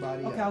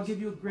 Everybody. Okay, else. I'll give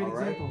you a great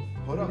example.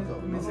 Hold up, though.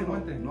 Let me say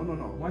one thing. No.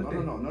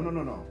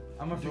 No.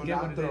 I'm gonna forget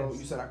what it is.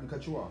 You said I can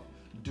cut you off.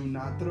 Do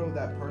not throw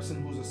that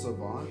person who's a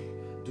savant.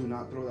 Do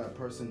not throw that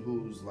person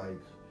who's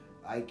like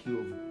IQ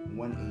of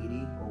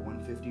 180 or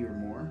 150 or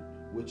more,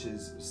 which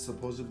is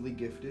supposedly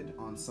gifted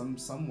on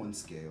someone's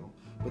scale,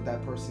 but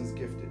that person's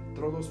gifted.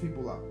 Throw those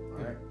people out,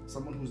 all right?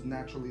 Someone who's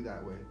naturally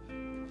that way,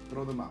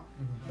 throw them out.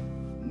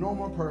 Mm-hmm.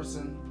 Normal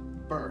person,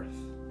 birth.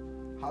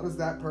 How does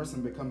that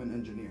person become an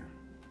engineer?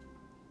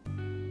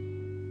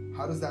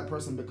 How does that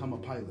person become a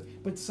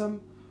pilot? But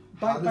some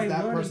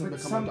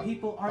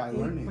people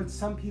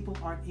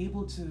aren't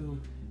able to.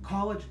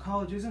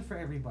 College isn't for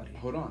everybody.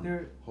 Hold on.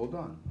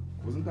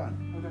 Wasn't done.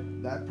 Okay.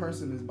 That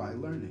person is by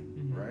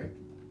learning, right?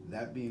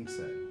 That being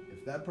said,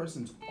 if that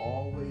person's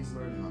always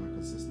learning on a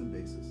consistent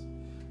basis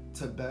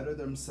to better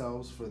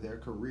themselves for their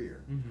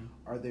career,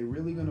 are they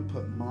really going to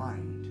put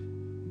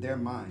their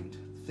mind,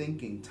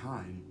 thinking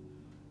time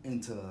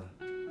into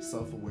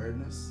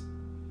self-awareness,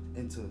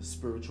 into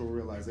spiritual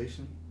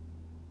realization?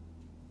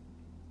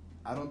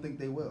 I don't think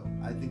they will.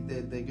 I think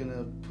that they're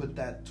gonna put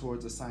that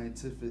towards a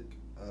scientific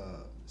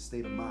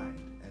state of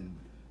mind and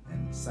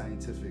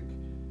scientific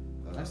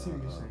I see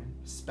what you're saying.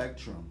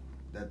 spectrum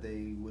that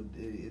they would.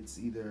 It's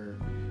either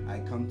I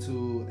come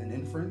to an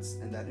inference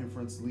and that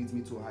inference leads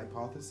me to a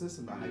hypothesis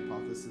and the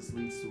hypothesis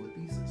leads to a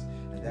thesis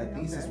and that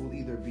thesis will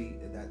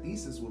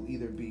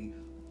either be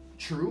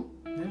true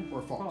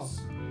or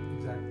false.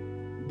 Exactly.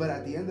 But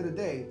at the end of the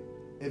day,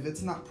 if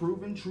it's not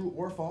proven true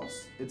or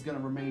false, it's gonna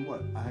remain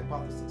what? A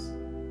hypothesis.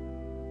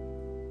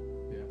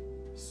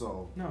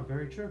 So no,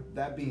 very true.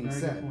 That being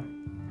said,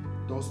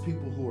 those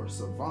people who are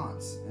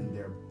savants and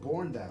they're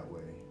born that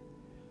way,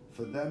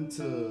 for them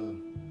to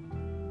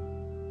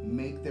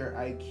make their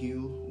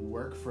IQ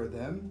work for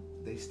them,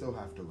 they still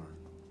have to learn.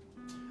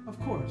 Of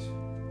course.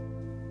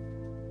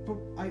 But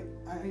I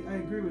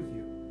agree with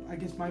you. I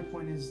guess my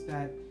point is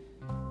that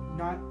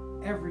not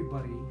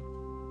everybody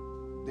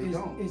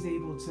is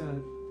able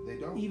to They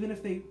don't. Even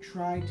if they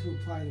try to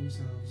apply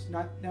themselves,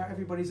 not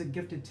everybody's a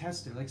gifted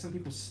tester. Like some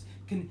people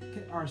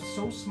are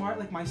so smart,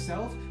 like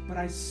myself, but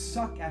I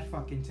suck at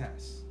fucking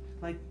tests.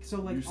 Like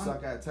you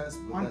suck at tests.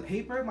 But on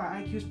paper, my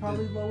IQ is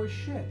probably low as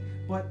shit.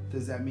 But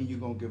does that mean you're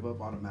gonna give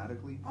up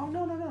automatically? Oh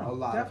no. A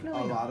lot of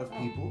people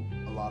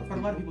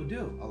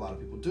do. A lot of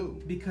people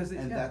do. Because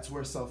that's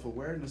where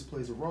self-awareness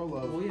plays a role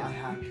of.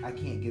 I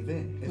can't give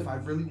in. If I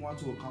really want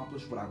to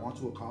accomplish what I want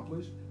to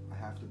accomplish, I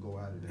have to go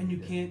at it. And you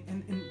can't.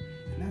 And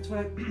that's what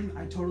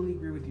I totally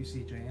agree with you,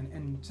 CJ.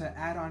 And to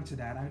add on to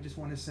that, I just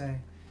want to say,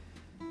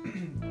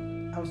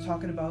 I was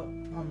talking about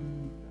a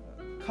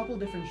couple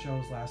different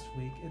shows last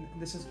week, and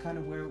this is kind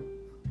of where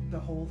the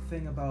whole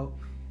thing about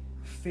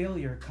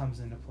failure comes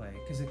into play,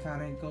 because it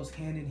kind of goes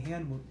hand in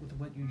hand with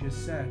what you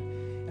just said.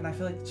 And I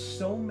feel like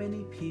so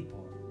many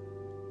people,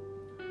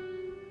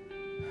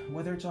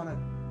 whether it's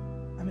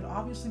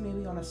obviously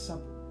maybe on a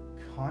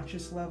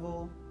subconscious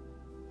level,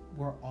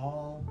 we're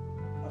all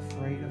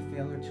afraid of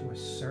failure to a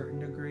certain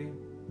degree,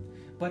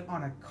 but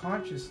on a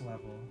conscious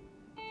level,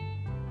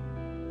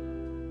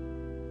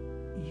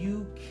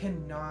 you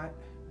cannot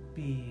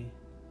be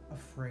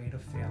afraid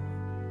of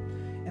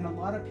failing. And a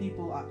lot of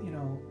people,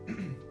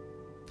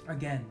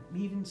 again,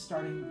 me even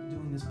starting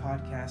doing this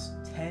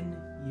podcast 10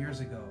 years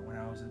ago when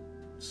I was a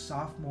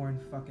sophomore in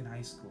fucking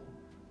high school,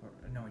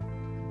 in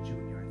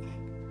junior, I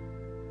think.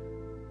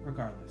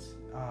 Regardless,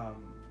 no,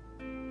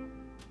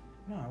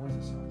 I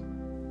wasn't sophomore,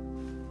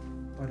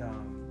 but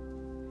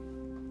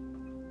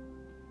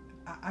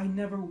I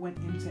never went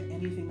into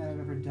anything that I've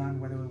ever done,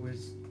 whether it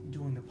was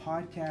doing the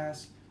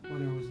podcast,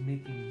 whether it was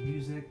making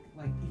music,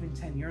 like even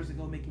 10 years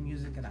ago making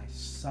music, and I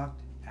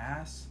sucked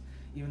ass.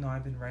 Even though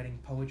I've been writing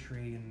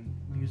poetry and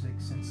music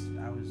since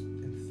I was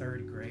in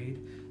 3rd grade,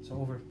 so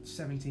over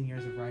 17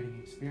 years of writing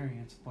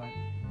experience, but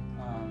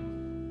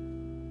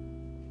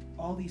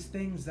all these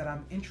things that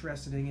I'm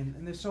interested in,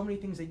 and there's so many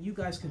things that you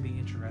guys can be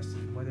interested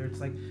in, whether it's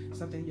like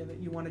something that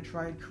you want to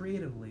try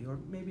creatively, or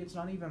maybe it's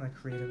not even a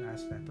creative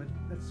aspect, but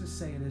let's just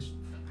say it is,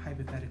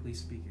 hypothetically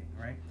speaking,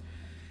 right?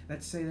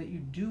 Let's say that you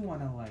do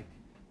want to like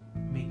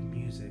make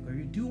music, or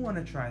you do want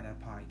to try that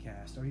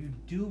podcast, or you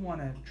do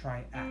want to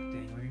try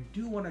acting, or you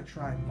do want to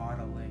try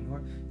modeling,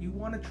 or you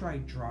want to try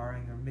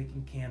drawing or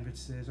making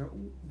canvases or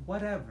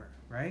whatever,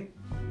 right?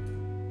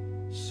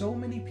 So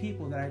many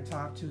people that I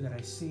talk to, that I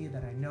see,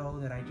 that I know,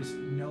 that I just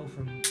know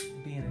from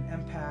being an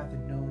empath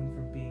and knowing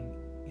from being,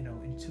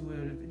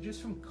 intuitive, and just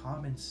from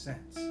common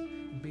sense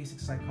and basic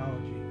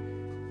psychology.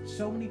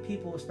 So many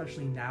people,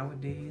 especially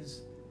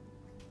nowadays,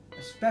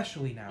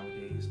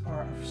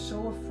 are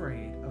so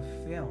afraid of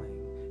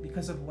failing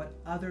because of what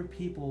other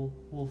people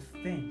will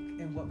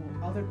think, and what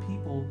other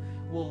people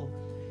will,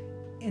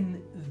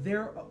 in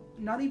their,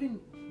 not even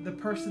the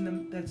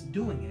person that's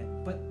doing it,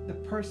 but the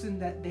person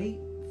that they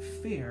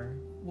fear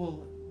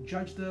will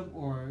judge them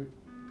or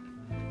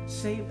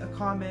say a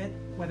comment,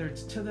 whether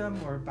it's to them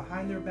or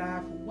behind their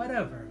back,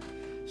 whatever.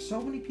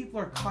 So many people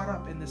are caught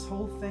up in this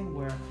whole thing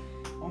where,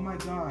 oh my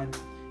God,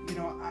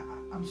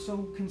 I'm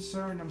so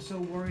concerned, I'm so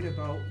worried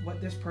about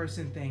what this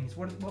person thinks,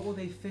 what will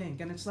they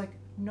think? And it's like,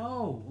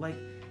 no, like,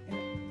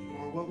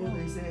 or what will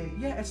they say?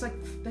 Yeah, it's like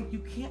you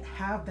can't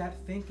have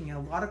that thinking,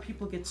 and a lot of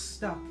people get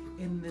stuck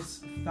in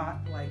this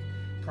thought like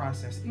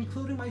process,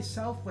 including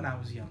myself when I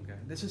was younger.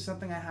 This is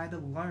something I had to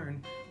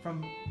learn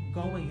from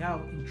going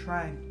out and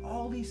trying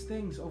all these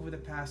things over the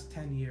past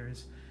 10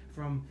 years,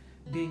 from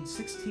being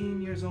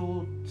 16 years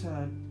old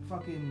to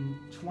fucking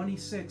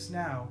 26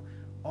 now.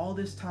 All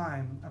this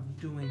time of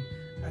doing,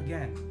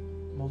 again,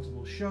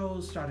 multiple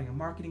shows, starting a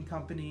marketing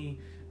company,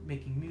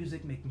 making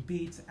music, making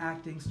beats,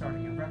 acting,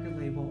 starting a record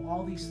label,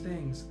 all these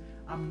things.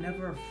 I'm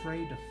never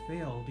afraid to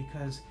fail,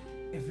 because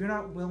if you're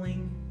not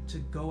willing to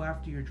go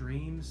after your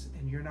dreams,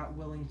 and you're not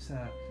willing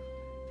to,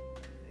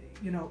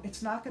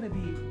 it's not going to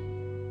be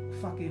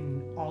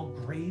fucking all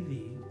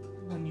gravy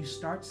when you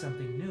start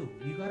something new.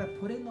 You gotta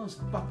put in those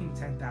fucking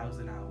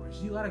 10,000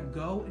 hours. You gotta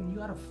go and you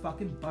gotta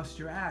fucking bust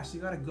your ass.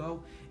 You gotta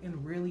go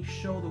and really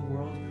show the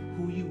world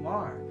who you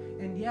are.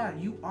 And yeah,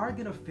 you are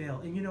gonna fail.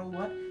 And you know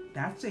what?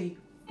 That's a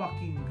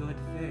fucking good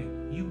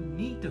thing. You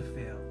need to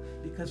fail,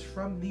 because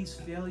from these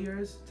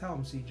failures, tell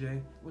them,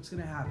 CJ, what's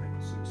gonna happen?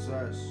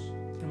 Success.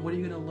 And what are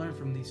you gonna learn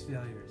from these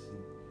failures?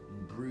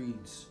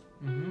 Breeds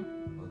a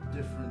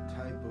different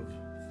type of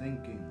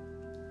thinking.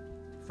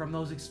 From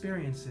those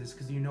experiences,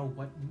 because you know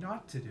what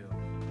not to do.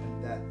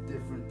 And that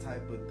different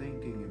type of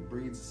thinking, it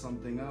breeds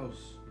something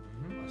else.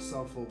 A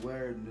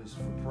self-awareness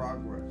for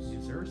progress.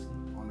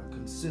 On a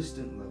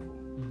consistent level.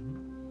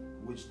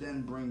 Which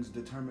then brings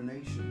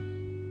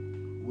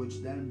determination.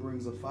 Which then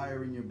brings a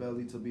fire in your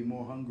belly to be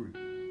more hungry.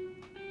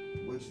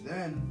 Which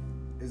then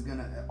is going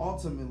to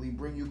ultimately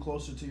bring you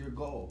closer to your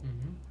goal.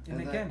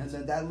 And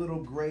then that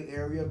little gray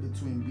area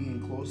between being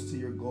close to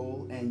your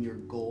goal and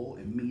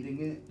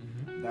meeting it,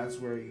 that's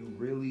where you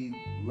really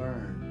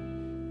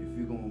learn if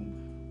you're going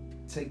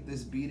to take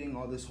this beating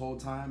all this whole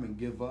time and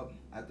give up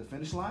at the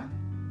finish line,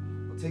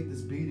 or take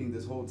this beating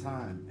this whole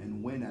time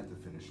and win at the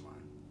finish line.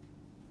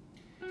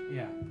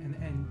 Yeah,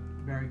 and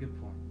very good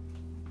point.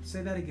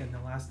 Say that again. The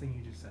last thing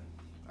you just said.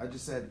 I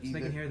just said so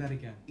they can hear that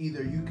again.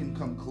 Either you can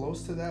come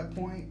close to that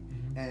point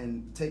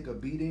and take a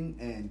beating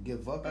and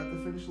give up at the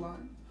finish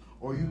line,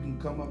 or you can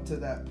come up to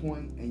that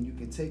point and you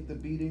can take the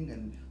beating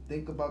and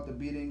think about the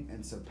beating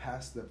and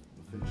surpass the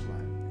finish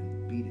line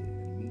and beat it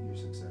and meet your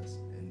success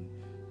and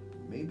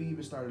maybe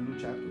even start a new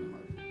chapter in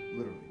life,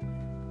 literally.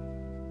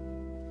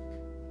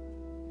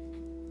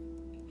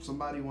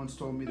 Somebody once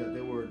told me that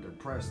they were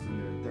depressed in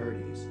their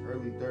 30s,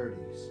 early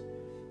 30s,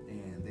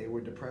 and they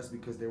were depressed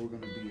because they were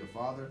going to be a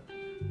father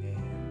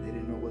and they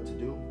didn't know what to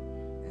do,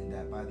 and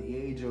that by the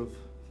age of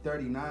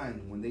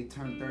 39, when they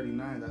turned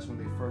 39, that's when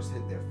they first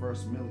hit their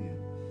first million.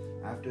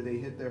 After they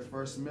hit their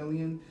first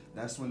million,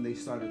 that's when they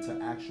started to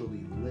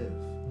actually live.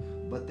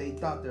 But they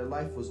thought their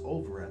life was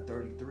over at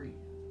 33.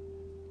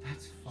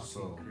 That's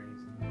fucking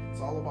crazy. It's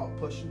all about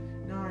pushing.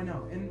 No, I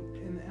know.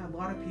 And a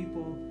lot of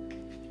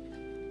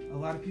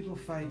people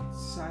fight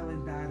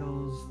silent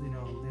battles. You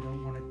know, they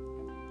don't want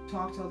to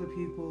talk to other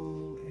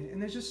people.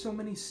 And there's just so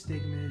many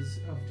stigmas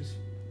of just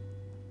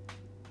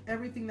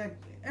everything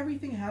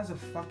has a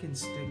fucking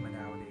stigma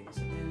nowadays.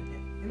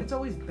 And it's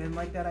always been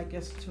like that, I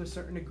guess, to a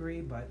certain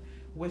degree, but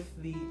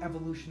with the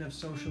evolution of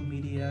social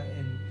media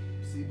and...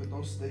 See, but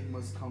those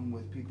stigmas come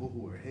with people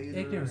who are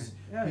haters,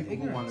 ignorant.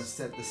 Who want to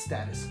set the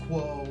status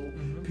quo,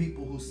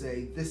 people who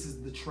say this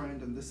is the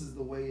trend and this is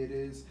the way it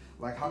is.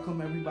 Like, how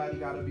come everybody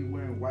got to be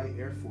wearing white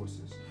Air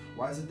Forces?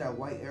 Why is it that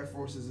white Air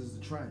Forces is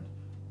the trend?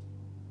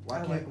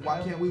 Why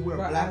can't we wear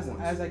black ones?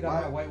 As I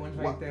got my white ones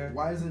right there.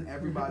 Why doesn't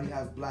everybody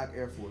have black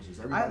Air Forces?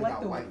 Everybody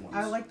got white ones.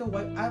 I like the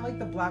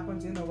black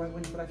ones and the white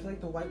ones, but I feel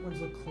like the white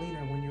ones look cleaner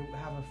when you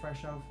have a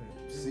fresh outfit.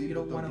 See, you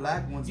don't want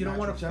black ones. You don't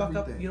want to fuck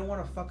up. You don't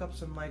want to fuck up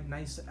some like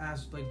nice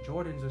ass like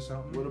Jordans or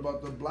something. What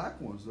about the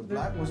black ones? The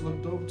black ones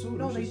look dope too.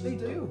 No, they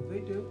do. They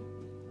do.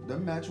 They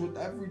match with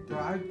everything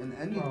and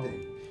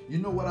anything. You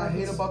know what I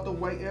hate about the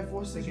white Air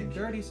Forces? They get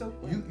dirty so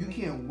quick.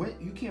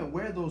 You can't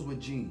wear those with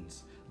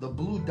jeans. The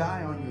blue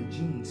dye on your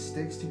jeans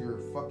sticks to your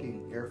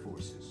fucking Air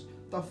Forces.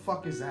 The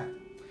fuck is that?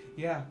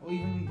 Yeah, well,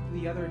 even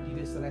the other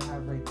Adidas that I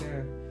have right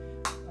there,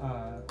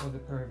 or the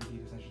pair of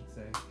Adidas, I should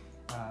say.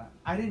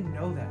 I didn't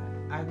know that.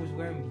 I was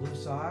wearing blue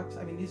socks.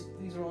 I mean, these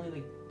are only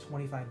like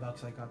 $25.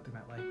 I got them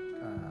at like I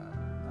don't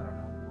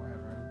know,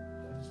 wherever.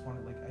 I just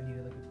wanted I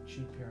needed like a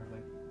cheap pair of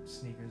like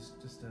sneakers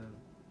just to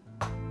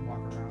walk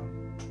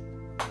around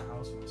the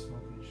house when I'm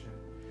smoking and shit.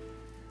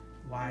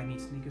 Why I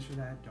need sneakers for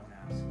that? Don't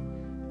ask.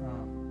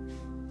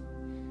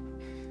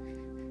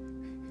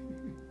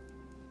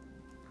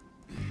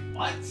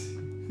 What?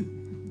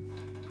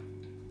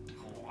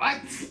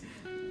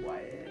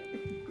 What?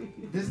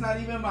 This is not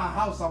even my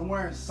house. I'm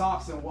wearing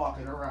socks and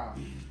walking around.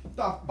 What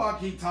the fuck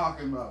he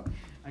talking about?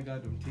 I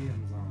got them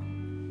Timbs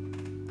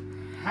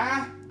on.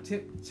 Huh?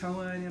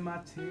 Tiptoeing in my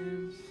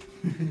Timbs.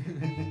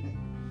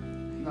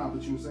 Nah,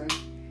 what you were saying?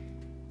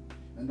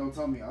 And don't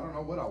tell me, I don't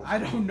know what I was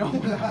saying. I don't know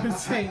what I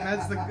was saying. I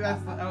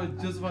was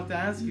just about to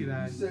ask you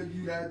that. You said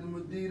you had them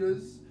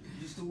Adidas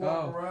just to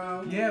walk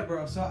around? Yeah,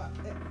 bro. So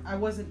I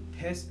wasn't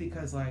pissed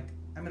because I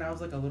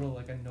was like a little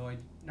annoyed.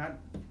 Not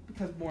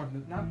because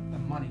not the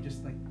money,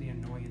 just like the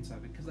annoyance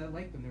of it. Because I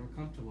liked them. They were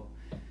comfortable.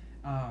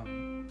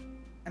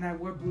 And I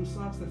wore blue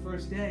socks the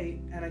first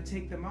day, and I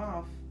take them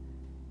off,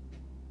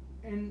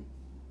 and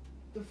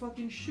the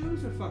fucking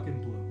shoes are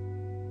fucking blue.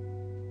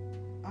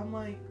 I'm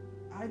like,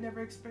 I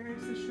never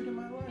experienced this shit in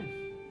my life.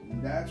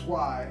 That's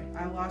why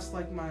I lost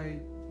my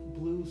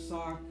blue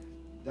sock.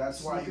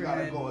 That's why you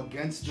gotta go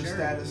against the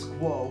status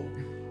quo,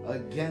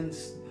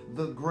 against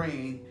the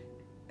grain.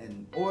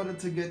 In order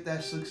to get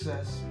that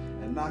success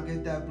and not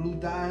get that blue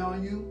dye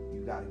on you,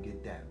 you gotta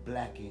get that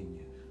black in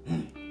you.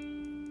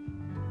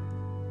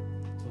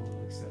 It's a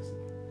little excessive.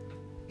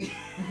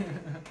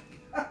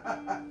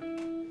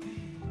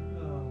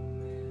 Oh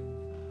man.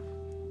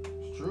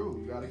 It's true.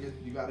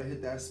 You gotta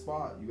hit that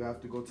spot. You have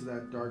to go to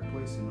that dark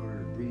place in order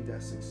to breed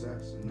that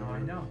success. No, I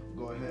know.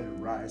 Go ahead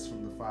and rise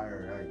from the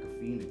fire like a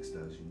phoenix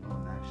does, and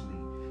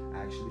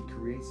actually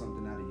create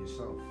something out of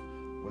yourself.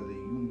 Whether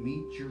you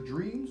meet your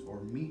dreams or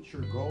meet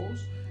your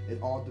goals, it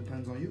all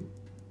depends on you.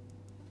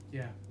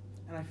 Yeah,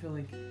 and I feel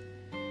like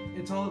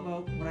it's all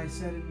about what I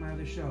said in my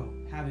other show,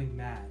 having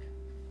MAD.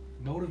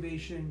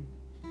 Motivation,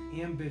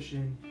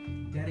 ambition,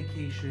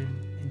 dedication,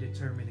 and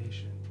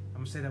determination. I'm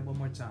going to say that one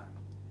more time.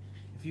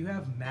 If you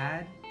have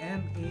MAD,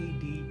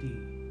 M-A-D-D,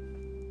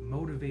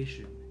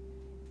 motivation,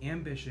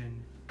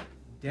 ambition,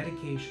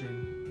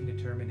 dedication, and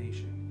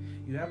determination.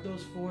 You have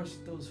those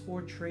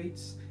four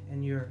traits,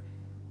 and you're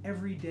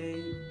every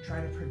day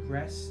trying to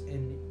progress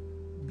and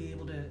be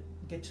able to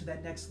get to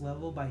that next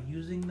level by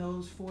using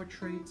those four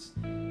traits,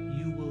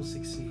 you will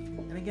succeed.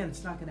 And again,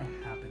 it's not going to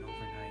happen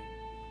overnight,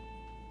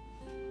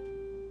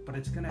 but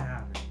it's going to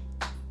happen.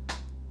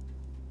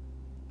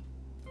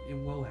 It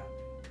will happen.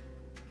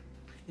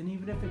 And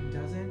even if it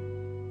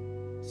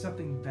doesn't,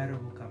 something better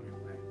will come your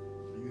way.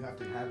 You have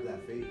to have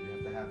that faith. You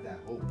have to have that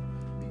hope,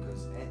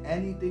 because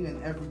anything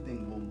and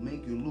everything will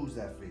make you lose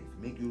that faith,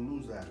 make you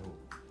lose that hope.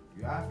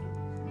 You have to.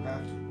 You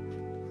have to.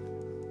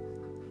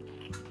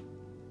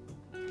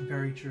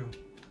 Very true.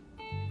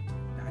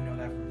 I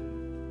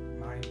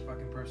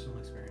personal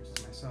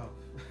experiences myself.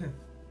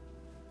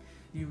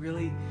 You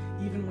really,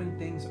 even when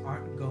things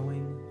aren't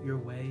going your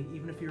way,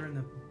 even if you're in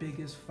the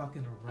biggest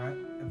fucking rut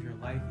of your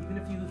life, even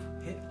if you've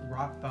hit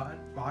rock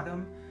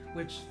bottom,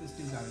 which this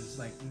dude got his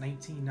like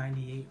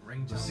 1998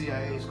 ring The jump.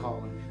 CIA's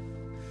calling.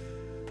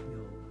 You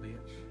little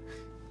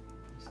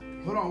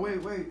bitch. Hold on,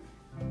 wait.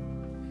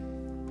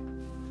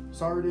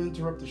 Sorry to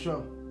interrupt the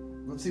show.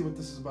 Let's see what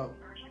this is about.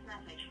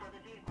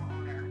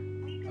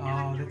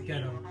 Oh, let's get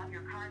him.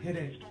 Hit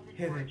it.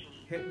 Hit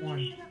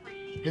one.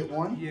 Hit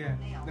one? Yeah,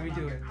 let me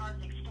do it.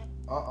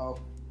 Uh-oh.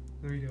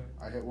 Let me do it.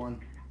 I hit one.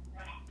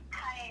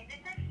 Hi, this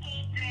is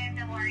Kate from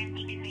the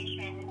Warranty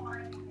Division.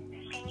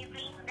 Can you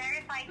please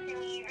verify to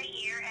me the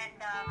year and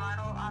the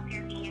model of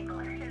your vehicle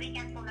so we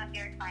can pull up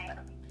your file?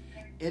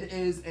 It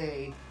is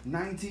a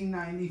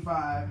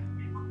 1995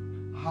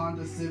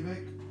 Honda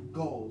Civic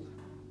Gold.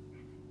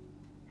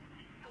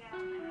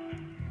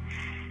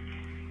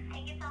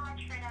 Thank you so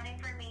much for that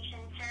information,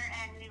 sir,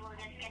 and we will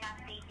just gonna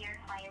update your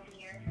file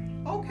here.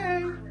 Okay.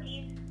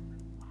 Please,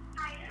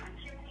 hi,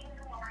 choosing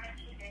the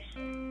Warranty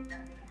Division.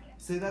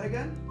 Say that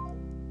again?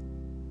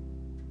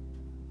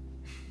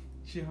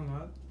 She hung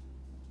up.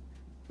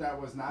 That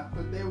was not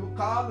what they were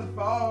calling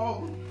for.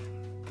 I'm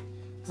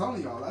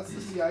telling y'all, that's the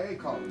CIA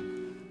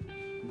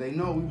calling. They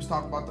know we was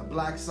talking about the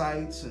black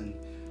sites and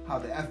how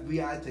the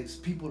FBI takes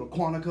people to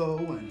Quantico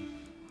and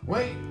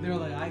wait. They're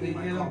like, I can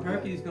hear them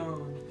perkies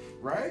going.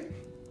 Right?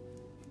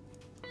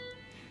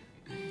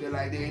 They're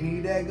like, they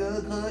need that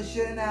good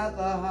cushion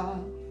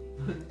alcohol.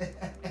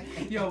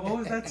 Yo, what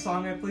was that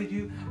song I played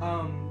you?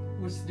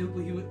 Was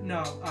stupid.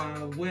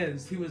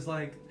 Wiz. He was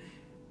like,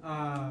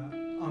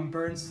 on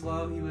Burn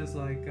Slow. He was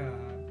like,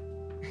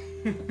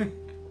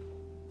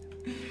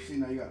 See,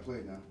 now you gotta play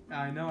it now.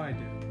 I know I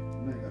do.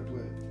 Now you gotta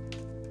play it.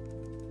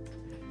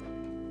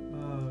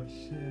 Oh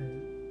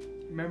shit!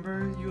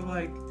 Remember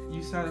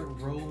you started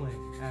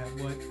rolling at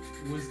what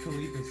Wiz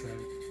Khalifa said.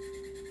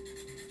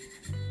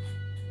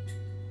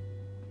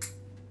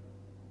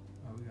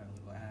 Oh, we got a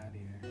little ad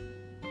here.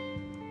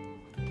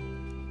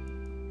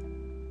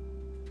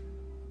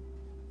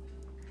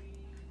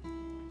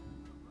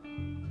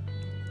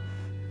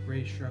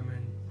 Ray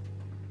Sherman,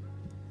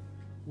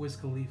 Wiz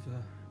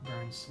Khalifa,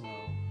 Burn Slow.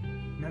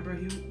 Remember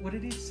what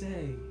did he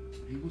say?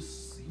 He He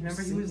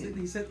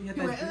said he had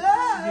He that. went,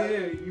 "Ah!"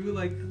 Yeah, you were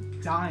like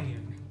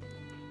dying.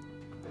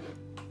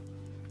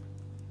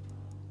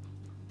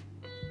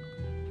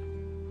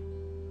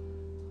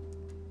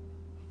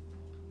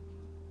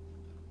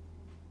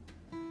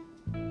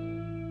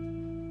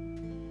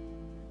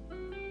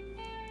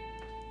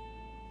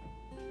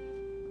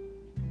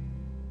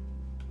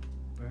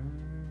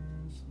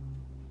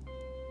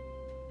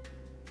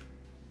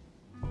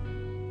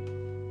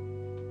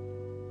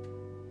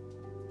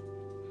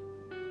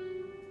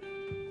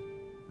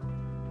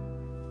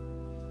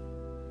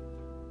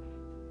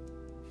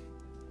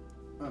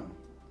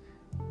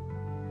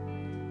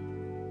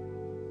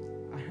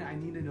 I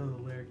need to know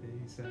the lyric that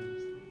he says.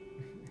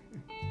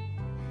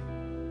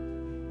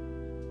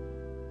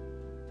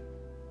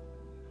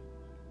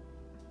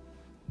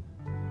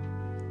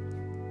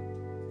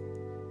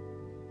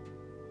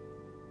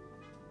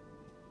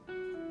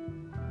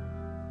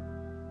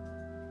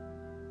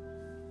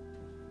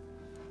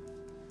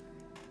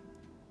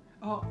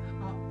 Oh,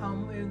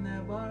 I'm in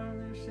that water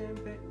and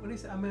champagne. What do you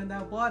say? I'm in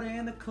that water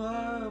in the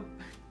club.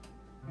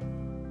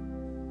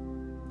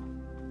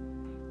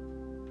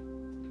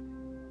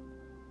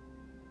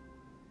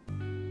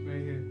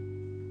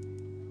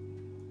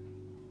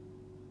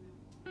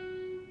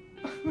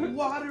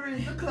 Water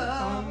in the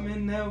club. I'm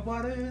in that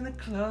water in the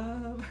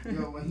club.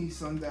 Yo, when he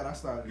sung that, I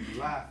started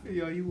laughing.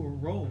 Yo, you were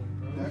rolling,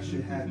 bro. That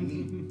shit had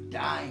me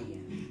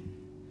dying.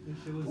 That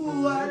shit was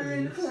Water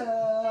in the hilarious.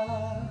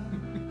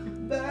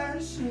 club.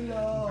 Burn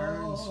slow.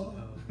 Burn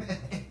slow.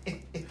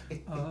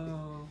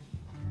 Oh,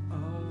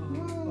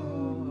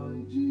 Oh,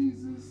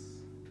 Jesus.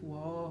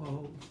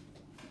 whoa.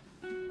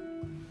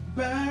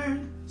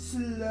 Burn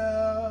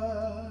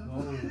slow.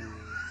 Whoa.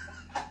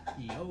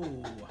 Yo.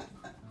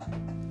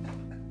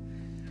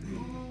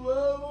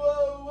 Whoa,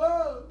 whoa,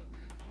 whoa.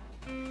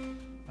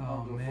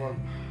 Oh, man.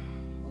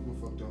 I'll go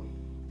fuck though.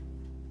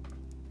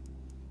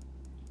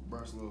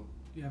 Burn slow.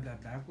 You have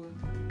that backwood?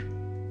 Yeah,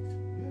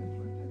 it's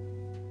right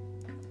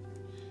there.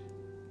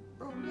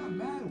 Bro, we got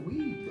mad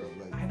weed, bro.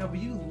 Like, I know, but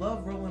you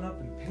love rolling up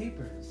in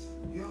papers.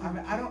 yo, I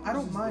mean, I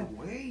don't mind. The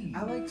way.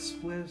 I like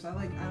spliffs. I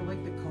like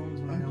the cones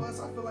when I And know. plus,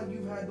 I feel like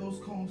you've had those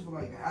cones for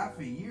like half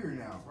a year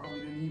now. Probably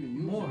didn't even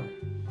use More. them.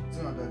 It's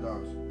not dead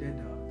dogs. Dead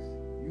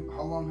dogs.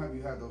 How long have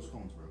you had those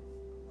cones, bro?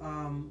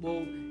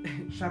 Well,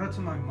 shout out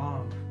to my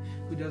mom,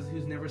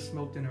 who's never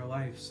smoked in her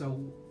life. So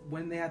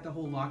when they had the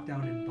whole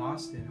lockdown in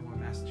Boston or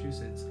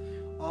Massachusetts,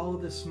 all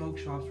of the smoke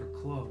shops were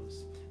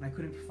closed, and I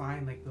couldn't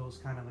find like those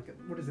kind of like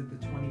what is it, the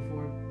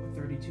 24 or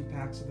 32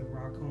 packs of the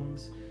raw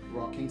cones.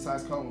 Raw king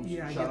size cones.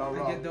 Yeah, I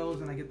get those,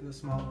 and I get the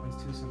smaller ones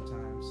too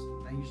sometimes.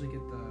 I usually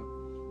get the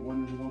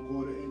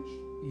 1/4 inch.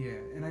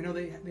 yeah, and I know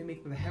they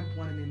make the hemp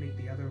one and they make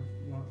the other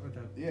one or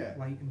the Yeah.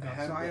 light and dark.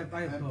 Hemp, so I have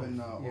hemp both. and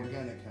Yeah.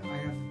 organic hemp.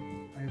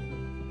 I have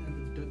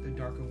the the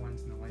darker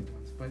ones and the light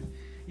ones. But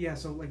yeah,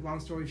 so like long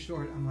story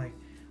short, I'm like,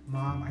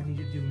 Mom, I need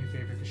you to do me a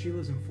favor because she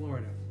lives in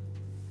Florida.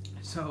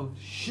 So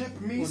ship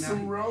me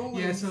some rolls.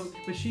 Yeah, so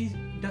but she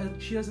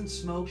doesn't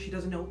smoke. She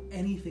doesn't know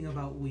anything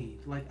about weed.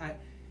 Like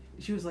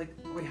she was like,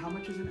 wait, how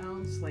much is an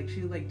ounce? Like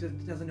she like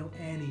doesn't know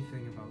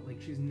anything about, like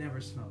she's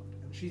never smoked.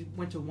 She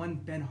went to one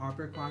Ben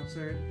Harper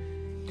concert,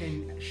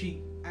 and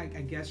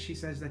I guess she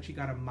says that she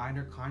got a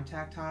minor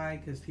contact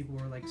high because people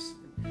were like,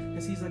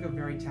 because he's like a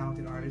very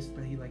talented artist,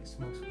 but he like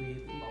smokes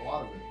weed. A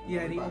lot of it.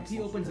 Yeah, and he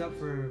opens up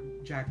for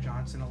Jack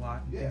Johnson a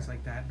lot and things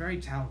like that. Very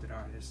talented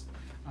artist.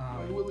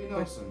 Like Willie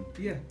Nelson.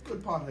 Yeah.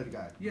 Good pothead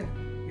guy. Yeah,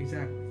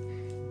 exactly.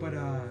 But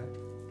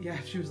yeah,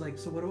 she was like,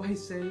 so what do I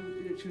say?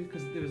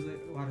 Because there was a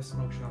lot of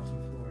smoke shops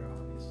in Florida,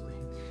 obviously.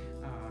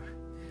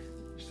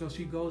 So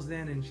she goes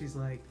in and she's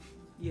like,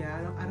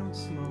 yeah, I don't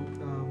smoke.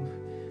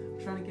 I'm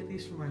trying to get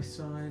these for my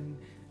son.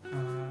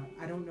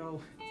 I don't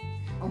know.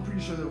 I'm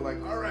pretty sure they were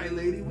like, all right,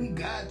 lady, we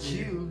got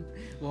you.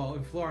 Well,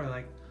 in Florida,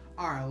 like,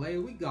 all right, lady,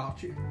 we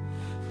got you.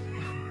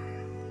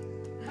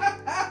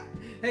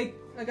 Hey,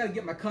 I gotta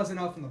get my cousin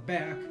off in the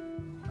back.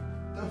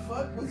 The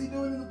fuck? What's he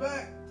doing in the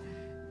back?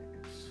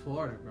 It's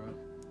Florida, bro.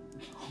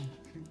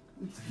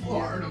 It's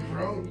Florida,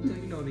 bro.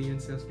 You know the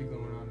incest be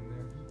going on in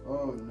there.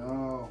 Oh,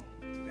 no.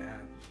 It's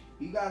bad.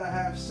 You gotta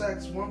have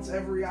sex once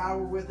every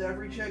hour with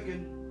every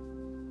chicken.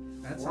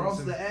 Or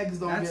else the eggs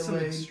don't get laid. That's some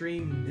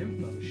extreme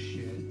nympho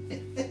shit.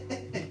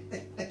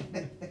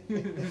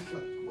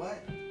 What?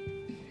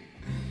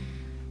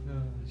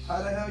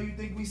 How the hell you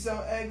think we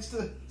sell eggs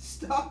to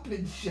Stop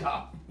and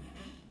Shop?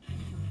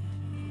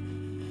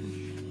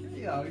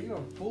 Yo, you're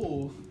a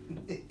fool.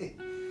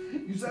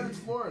 You said it's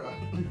Florida.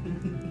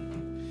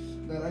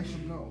 That I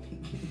should know.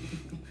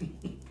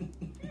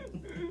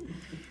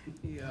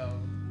 Yo.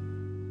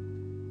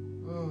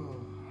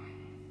 Oh.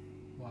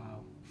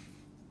 Wow.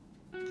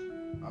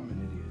 I'm an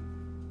idiot.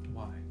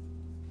 Why?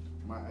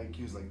 My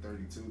IQ is like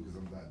 32 because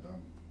I'm that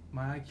dumb.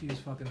 My IQ is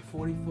fucking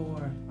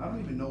 44. I don't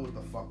even know what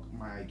the fuck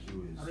my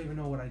IQ is. I don't even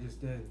know what I just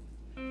did.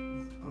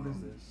 What is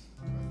this?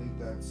 I think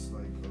that's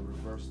like a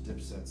reverse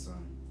Dipset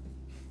sign.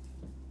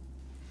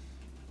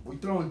 We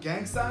throwing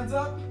gang signs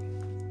up?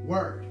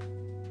 Word.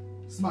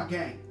 This is my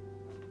gang.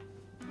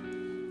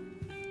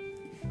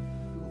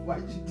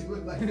 Why'd you do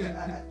it like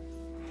that?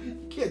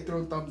 You can't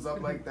throw thumbs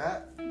up like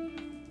that.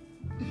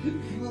 You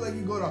look like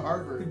you go to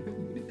Harvard.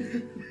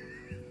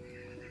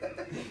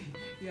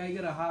 Yeah, I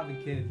got a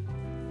Harvard kid.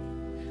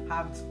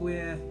 Harvard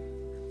Square,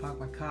 park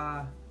my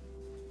car.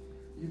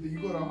 Either you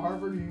go to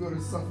Harvard or you go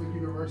to Suffolk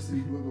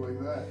University looking like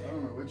that. I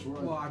don't know which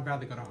one. Well, I'd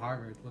rather go to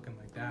Harvard looking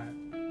like that.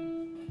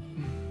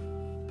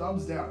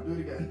 Thumbs down. Do it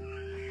again.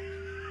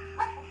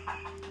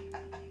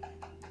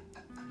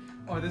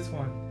 Or this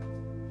one.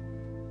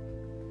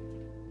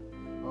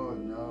 Oh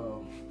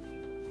no.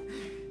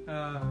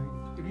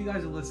 If you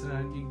guys are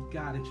listening, you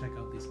gotta check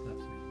out these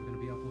clips, man. We're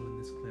gonna be uploading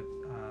this clip,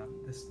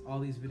 all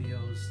these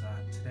videos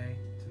today,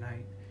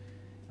 tonight.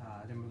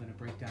 Then we're gonna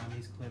break down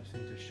these clips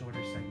into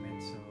shorter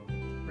segments. So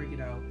break it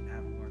out and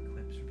have more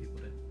clips for people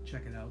to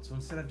check it out. So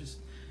instead of just,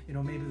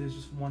 maybe there's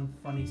just one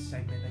funny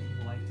segment that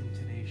you liked in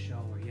today's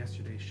show or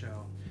yesterday's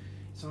show.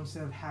 So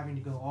instead of having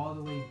to go all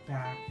the way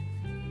back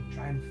and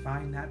try and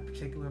find that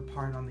particular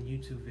part on the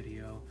YouTube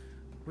video,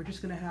 we're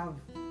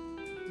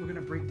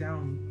gonna break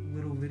down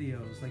little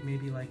videos, like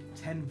maybe like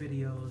 10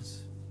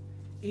 videos,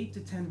 8 to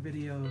 10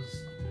 videos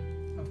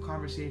of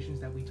conversations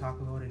that we talk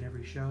about in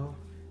every show.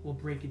 We'll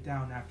break it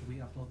down after we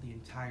upload the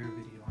entire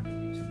video on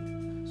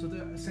YouTube. So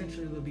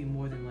essentially there'll be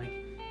more than like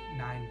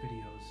 9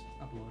 videos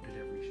uploaded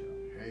every show.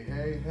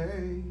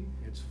 Hey.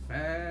 It's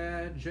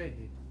Fat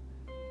J.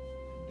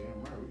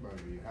 Damn right, we about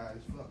to be high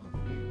as fuck.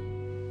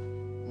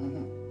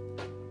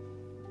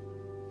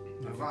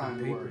 Define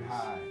the word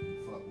high.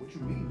 Fuck. What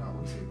you mean not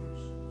with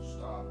papers?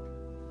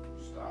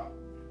 Stop.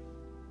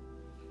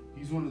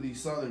 He's one of these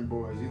southern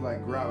boys. He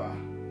like grabba.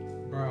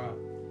 Bruh.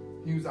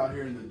 He was out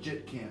here in the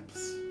JIT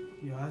camps.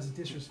 Yo, that's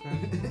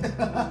disrespectful.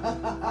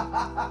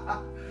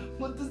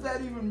 What does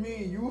that even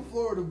mean? You a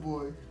Florida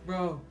boy.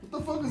 Bro. What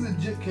the fuck is a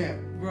JIT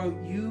camp? Bro,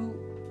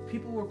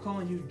 people were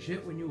calling you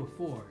JIT when you were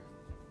 4.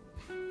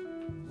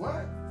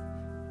 What?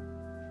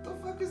 The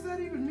fuck does that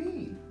even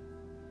mean?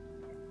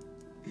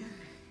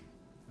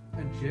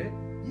 A JIT?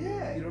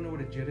 Yeah. You don't know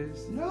what a JIT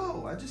is?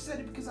 No, I just said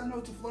it because I know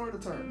it's a Florida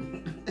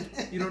term.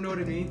 You don't know what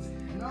it means?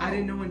 No. I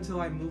didn't know until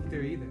I moved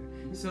there either.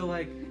 So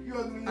like,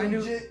 I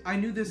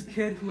knew this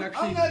kid who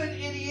actually. I'm not an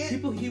idiot.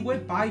 He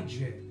went by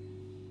JIT.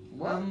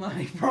 What? I'm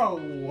like, bro,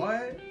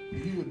 what?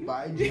 He would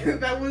buy JIT.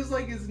 That was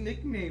like his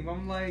nickname.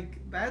 I'm like,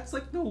 that's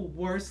like the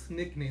worst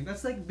nickname.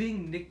 That's like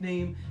being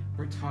nicknamed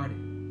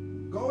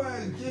retarded. Go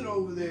ahead and get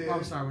over there. Oh,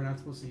 I'm sorry, we're not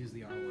supposed to use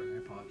the R word. I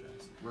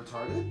apologize.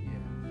 Retarded? Yeah.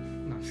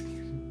 No, I'm just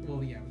kidding.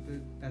 Well, yeah,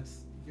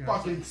 that's.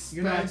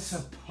 You're not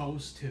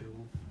supposed to.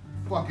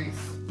 Fucking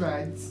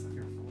speds.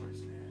 You're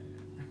forced,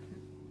 man.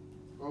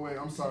 Oh wait,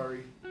 I'm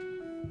sorry.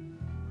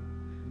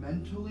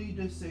 Mentally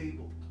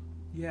disabled.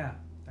 Yeah,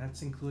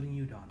 that's including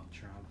you, Donald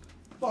Trump.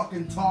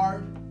 Fucking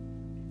tard.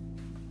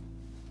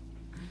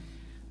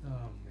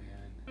 Oh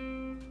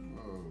man.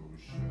 Oh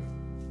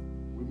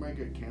might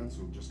get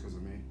canceled just because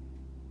of me.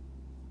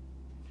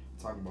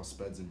 Talking about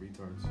speds and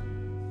retards.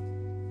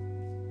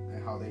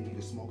 And how they need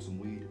to smoke some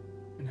weed.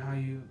 And how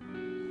you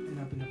end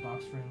up in the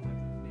box ring with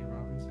Nate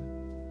Robinson.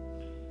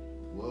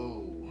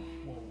 Whoa.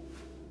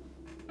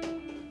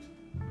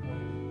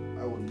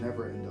 I will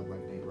never end up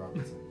like Nate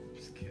Robinson.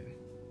 Just kidding.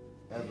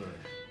 Ever.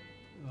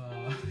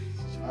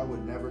 I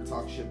would never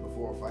talk shit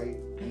before a fight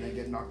and then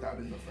get knocked out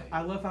in the fight. I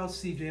love how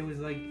CJ was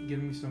like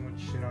giving me so much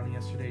shit on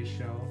yesterday's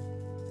show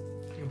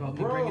about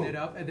me Bro. bringing it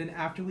up, and then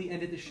after we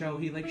ended the show,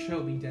 he like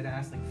showed me dead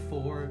ass like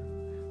 4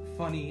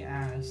 funny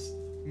ass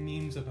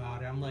memes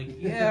about it. I'm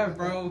like, yeah,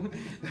 bro,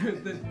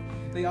 the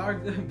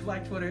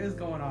Black Twitter is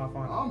going off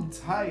on it. I'm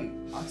tight.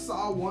 I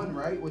saw one,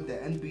 right, with the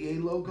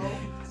NBA logo,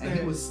 and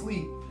he was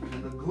asleep,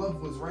 and the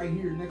glove was right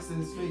here next to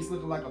his face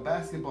looking like a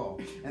basketball.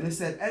 And it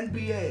said,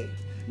 NBA,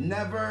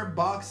 never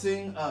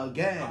boxing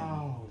again.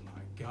 Oh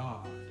my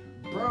god.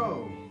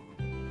 Bro,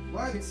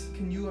 what?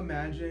 Can you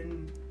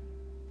imagine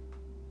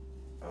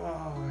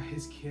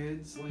his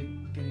kids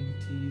like getting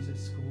teased at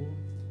school?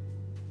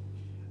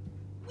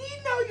 We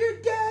know your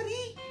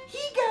daddy. He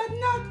got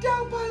knocked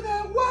out by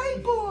that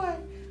white boy.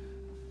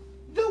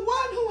 The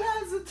one who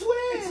has a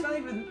twin. It's not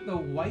even the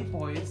white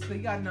boy, it's they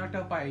got knocked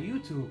out by a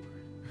YouTuber.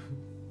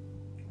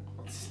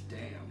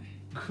 Damn.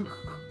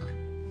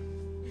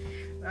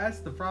 That's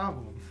the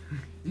problem.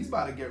 He's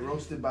about to get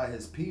roasted by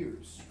his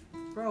peers.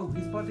 Bro,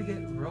 he's about to get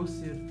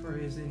roasted for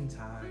his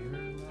entire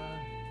life.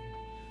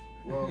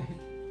 Well,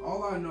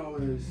 all I know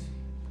is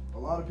a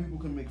lot of people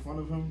can make fun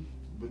of him,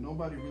 but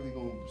nobody really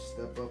gonna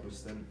step up and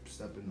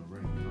step in the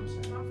ring. You know what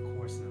I'm saying? Of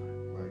course not.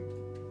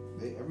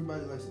 Like,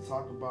 everybody likes to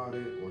talk about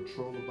it or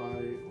troll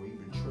about it or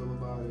even trill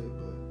about it,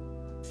 but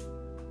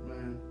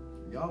man,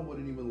 y'all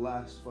wouldn't even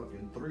last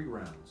fucking 3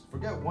 rounds.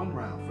 Forget 1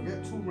 round.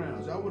 Forget 2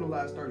 rounds. Y'all wouldn't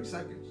last 30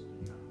 seconds.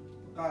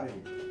 Got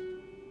it.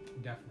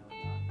 Definitely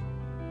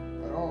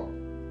not. At all.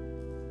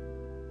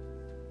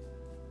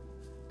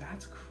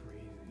 That's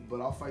crazy. But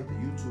I'll fight the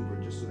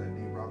YouTuber just so that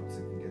Nate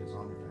Robinson can get his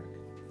honor back.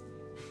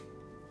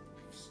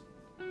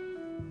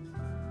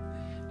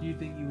 Do you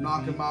think you would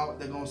Knock him out.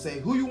 They're gonna say,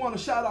 "Who you want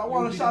to shout out?" I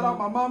want to shout out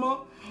my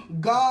mama,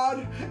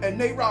 God, and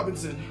Nate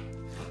Robinson.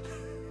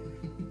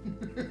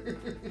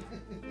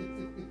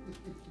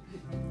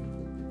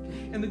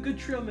 And the good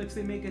trail mix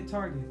they make at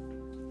Target.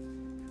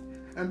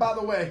 And by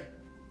the way,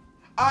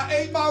 I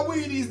ate my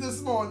Wheaties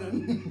this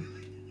morning.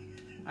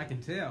 I can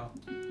tell.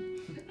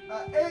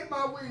 I ate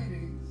my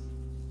Wheaties.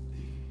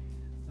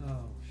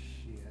 Oh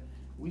shit.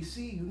 We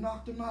see you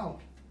knocked him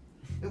out.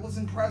 It was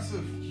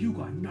impressive. You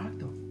got knocked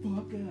the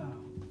fuck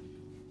out.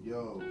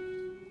 Yo,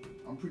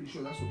 I'm pretty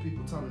sure that's what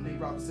people telling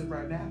Nate Robinson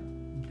right now.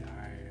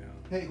 Damn.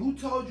 Hey, who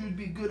told you it'd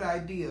be a good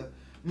idea?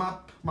 My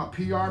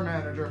PR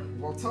manager.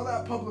 Well, tell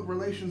that public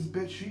relations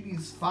bitch she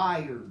needs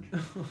fired.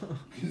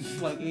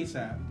 Like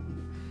ASAP.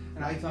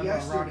 And I Like talking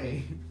about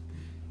yesterday.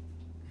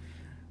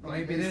 Rocky.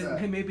 Like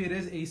Maybe it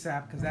is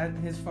ASAP because that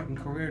his fucking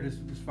career is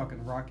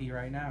fucking rocky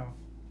right now.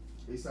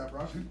 ASAP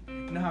Rocky?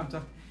 No,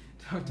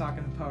 I'm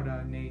talking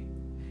about Nate.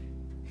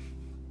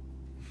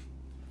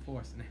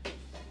 Forcing it.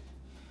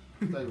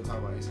 I thought you were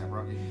talking about ASAP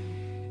Rocky.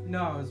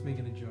 No, I was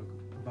making a joke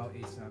about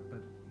ASAP,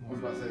 but I was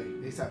about to say,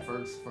 ASAP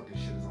Ferg's fucking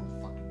shit is on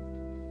fucking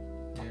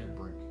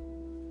brink.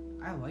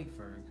 I like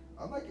Ferg.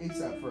 I like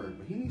ASAP Ferg,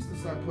 but he needs to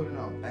start putting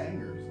out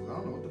bangers. 'Cause I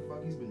don't know what the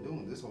fuck he's been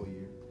doing this whole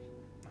year.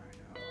 I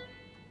know.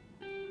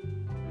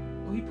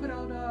 Well, he put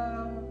out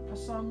a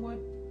song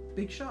with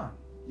Big Sean.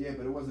 Yeah,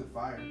 but it wasn't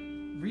fire.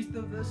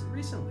 Recently,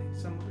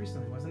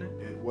 wasn't it?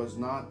 It was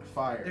not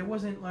fire. It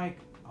wasn't like,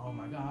 oh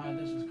my god,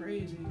 this is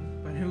crazy.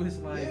 But it was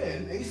like... Yeah,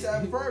 and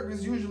ASAP Ferg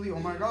is usually, oh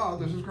my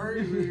god, this is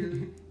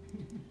crazy.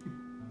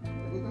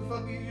 Like, what the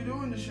fuck are you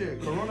doing this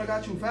shit? Corona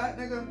got you fat,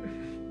 nigga?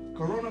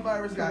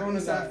 Coronavirus got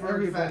ASAP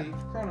Ferg fat.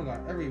 Corona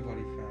got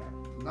everybody fat.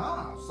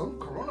 Nah, some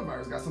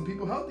coronavirus got some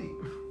people healthy.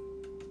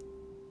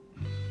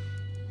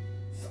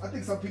 I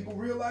think some people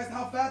realized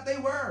how fat they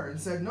were and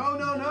said, no,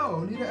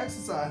 I need to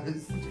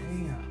exercise.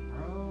 Damn,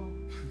 bro.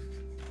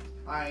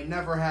 I ain't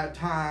never had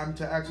time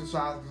to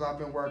exercise because I've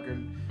been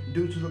working.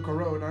 Due to the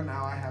corona,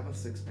 now I have a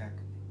 6-pack.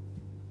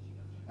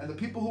 And the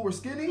people who were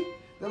skinny,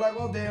 they're like,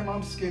 oh damn,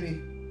 I'm skinny.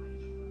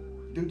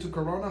 Due to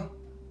corona,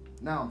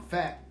 now I'm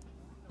fat.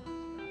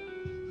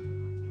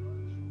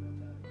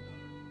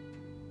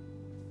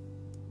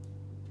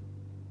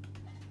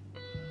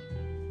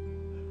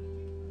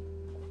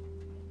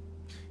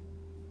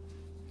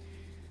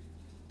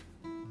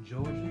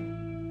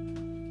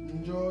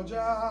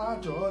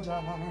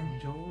 Georgia.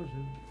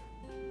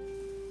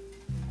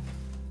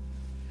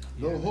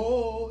 The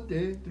whole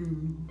day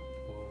through.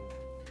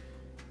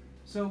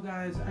 So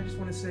guys, I just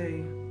want to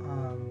say,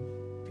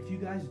 if you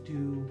guys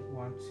do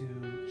want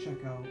to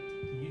check out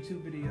the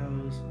YouTube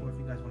videos, or if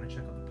you guys want to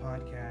check out the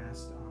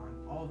podcast on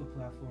all the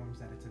platforms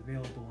that it's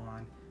available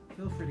on,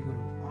 feel free to go to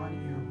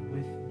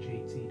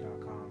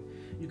onairwithjt.com.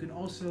 You can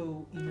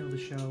also email the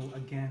show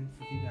again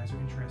if you guys are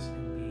interested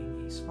in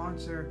being a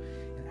sponsor,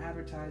 an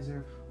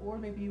advertiser, or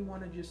maybe you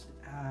want to just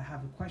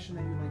have a question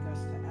that you'd like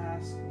us to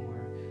ask,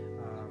 or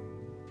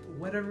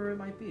whatever it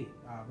might be.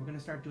 We're gonna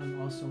start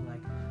doing also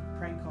like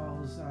prank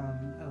calls,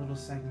 a little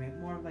segment,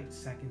 more like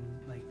second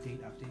like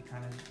date update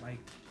kind of like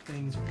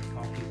things where we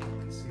call people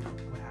and see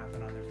what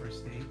happened on their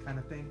first date kind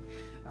of thing.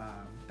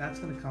 That's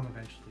gonna come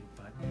eventually,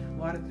 but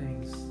a lot of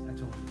things, I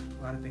told you,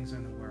 a lot of things are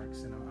in the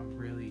works, and I'm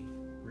really,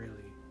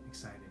 really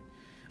excited.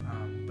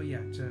 But yeah,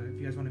 if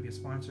you guys want to be a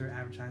sponsor,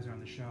 advertiser on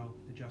the show,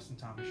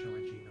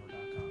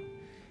 thejustinthomasshow@gmail.com.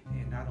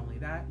 And not only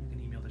that, you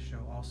can email the show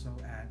also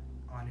at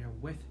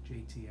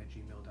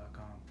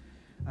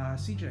onairwithjt@gmail.com.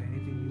 CJ,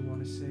 anything you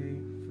want to say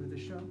for the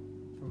show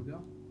before we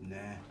go?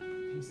 Nah.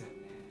 He said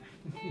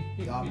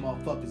nah. Y'all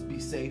motherfuckers be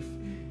safe.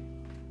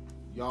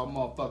 Y'all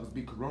motherfuckers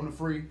be corona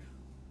free.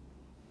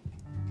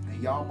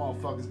 And y'all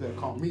motherfuckers better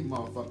call me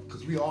motherfucker,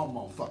 because we all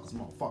motherfuckers.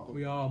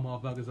 We all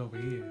motherfuckers over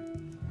here.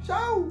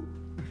 Show!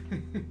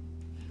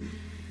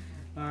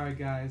 Alright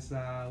guys,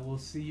 we'll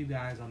see you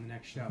guys on the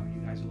next show.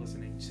 You guys are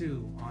listening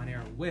to On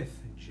Air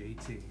with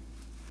JT.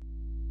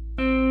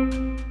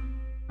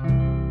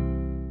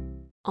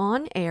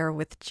 On Air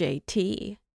with JT,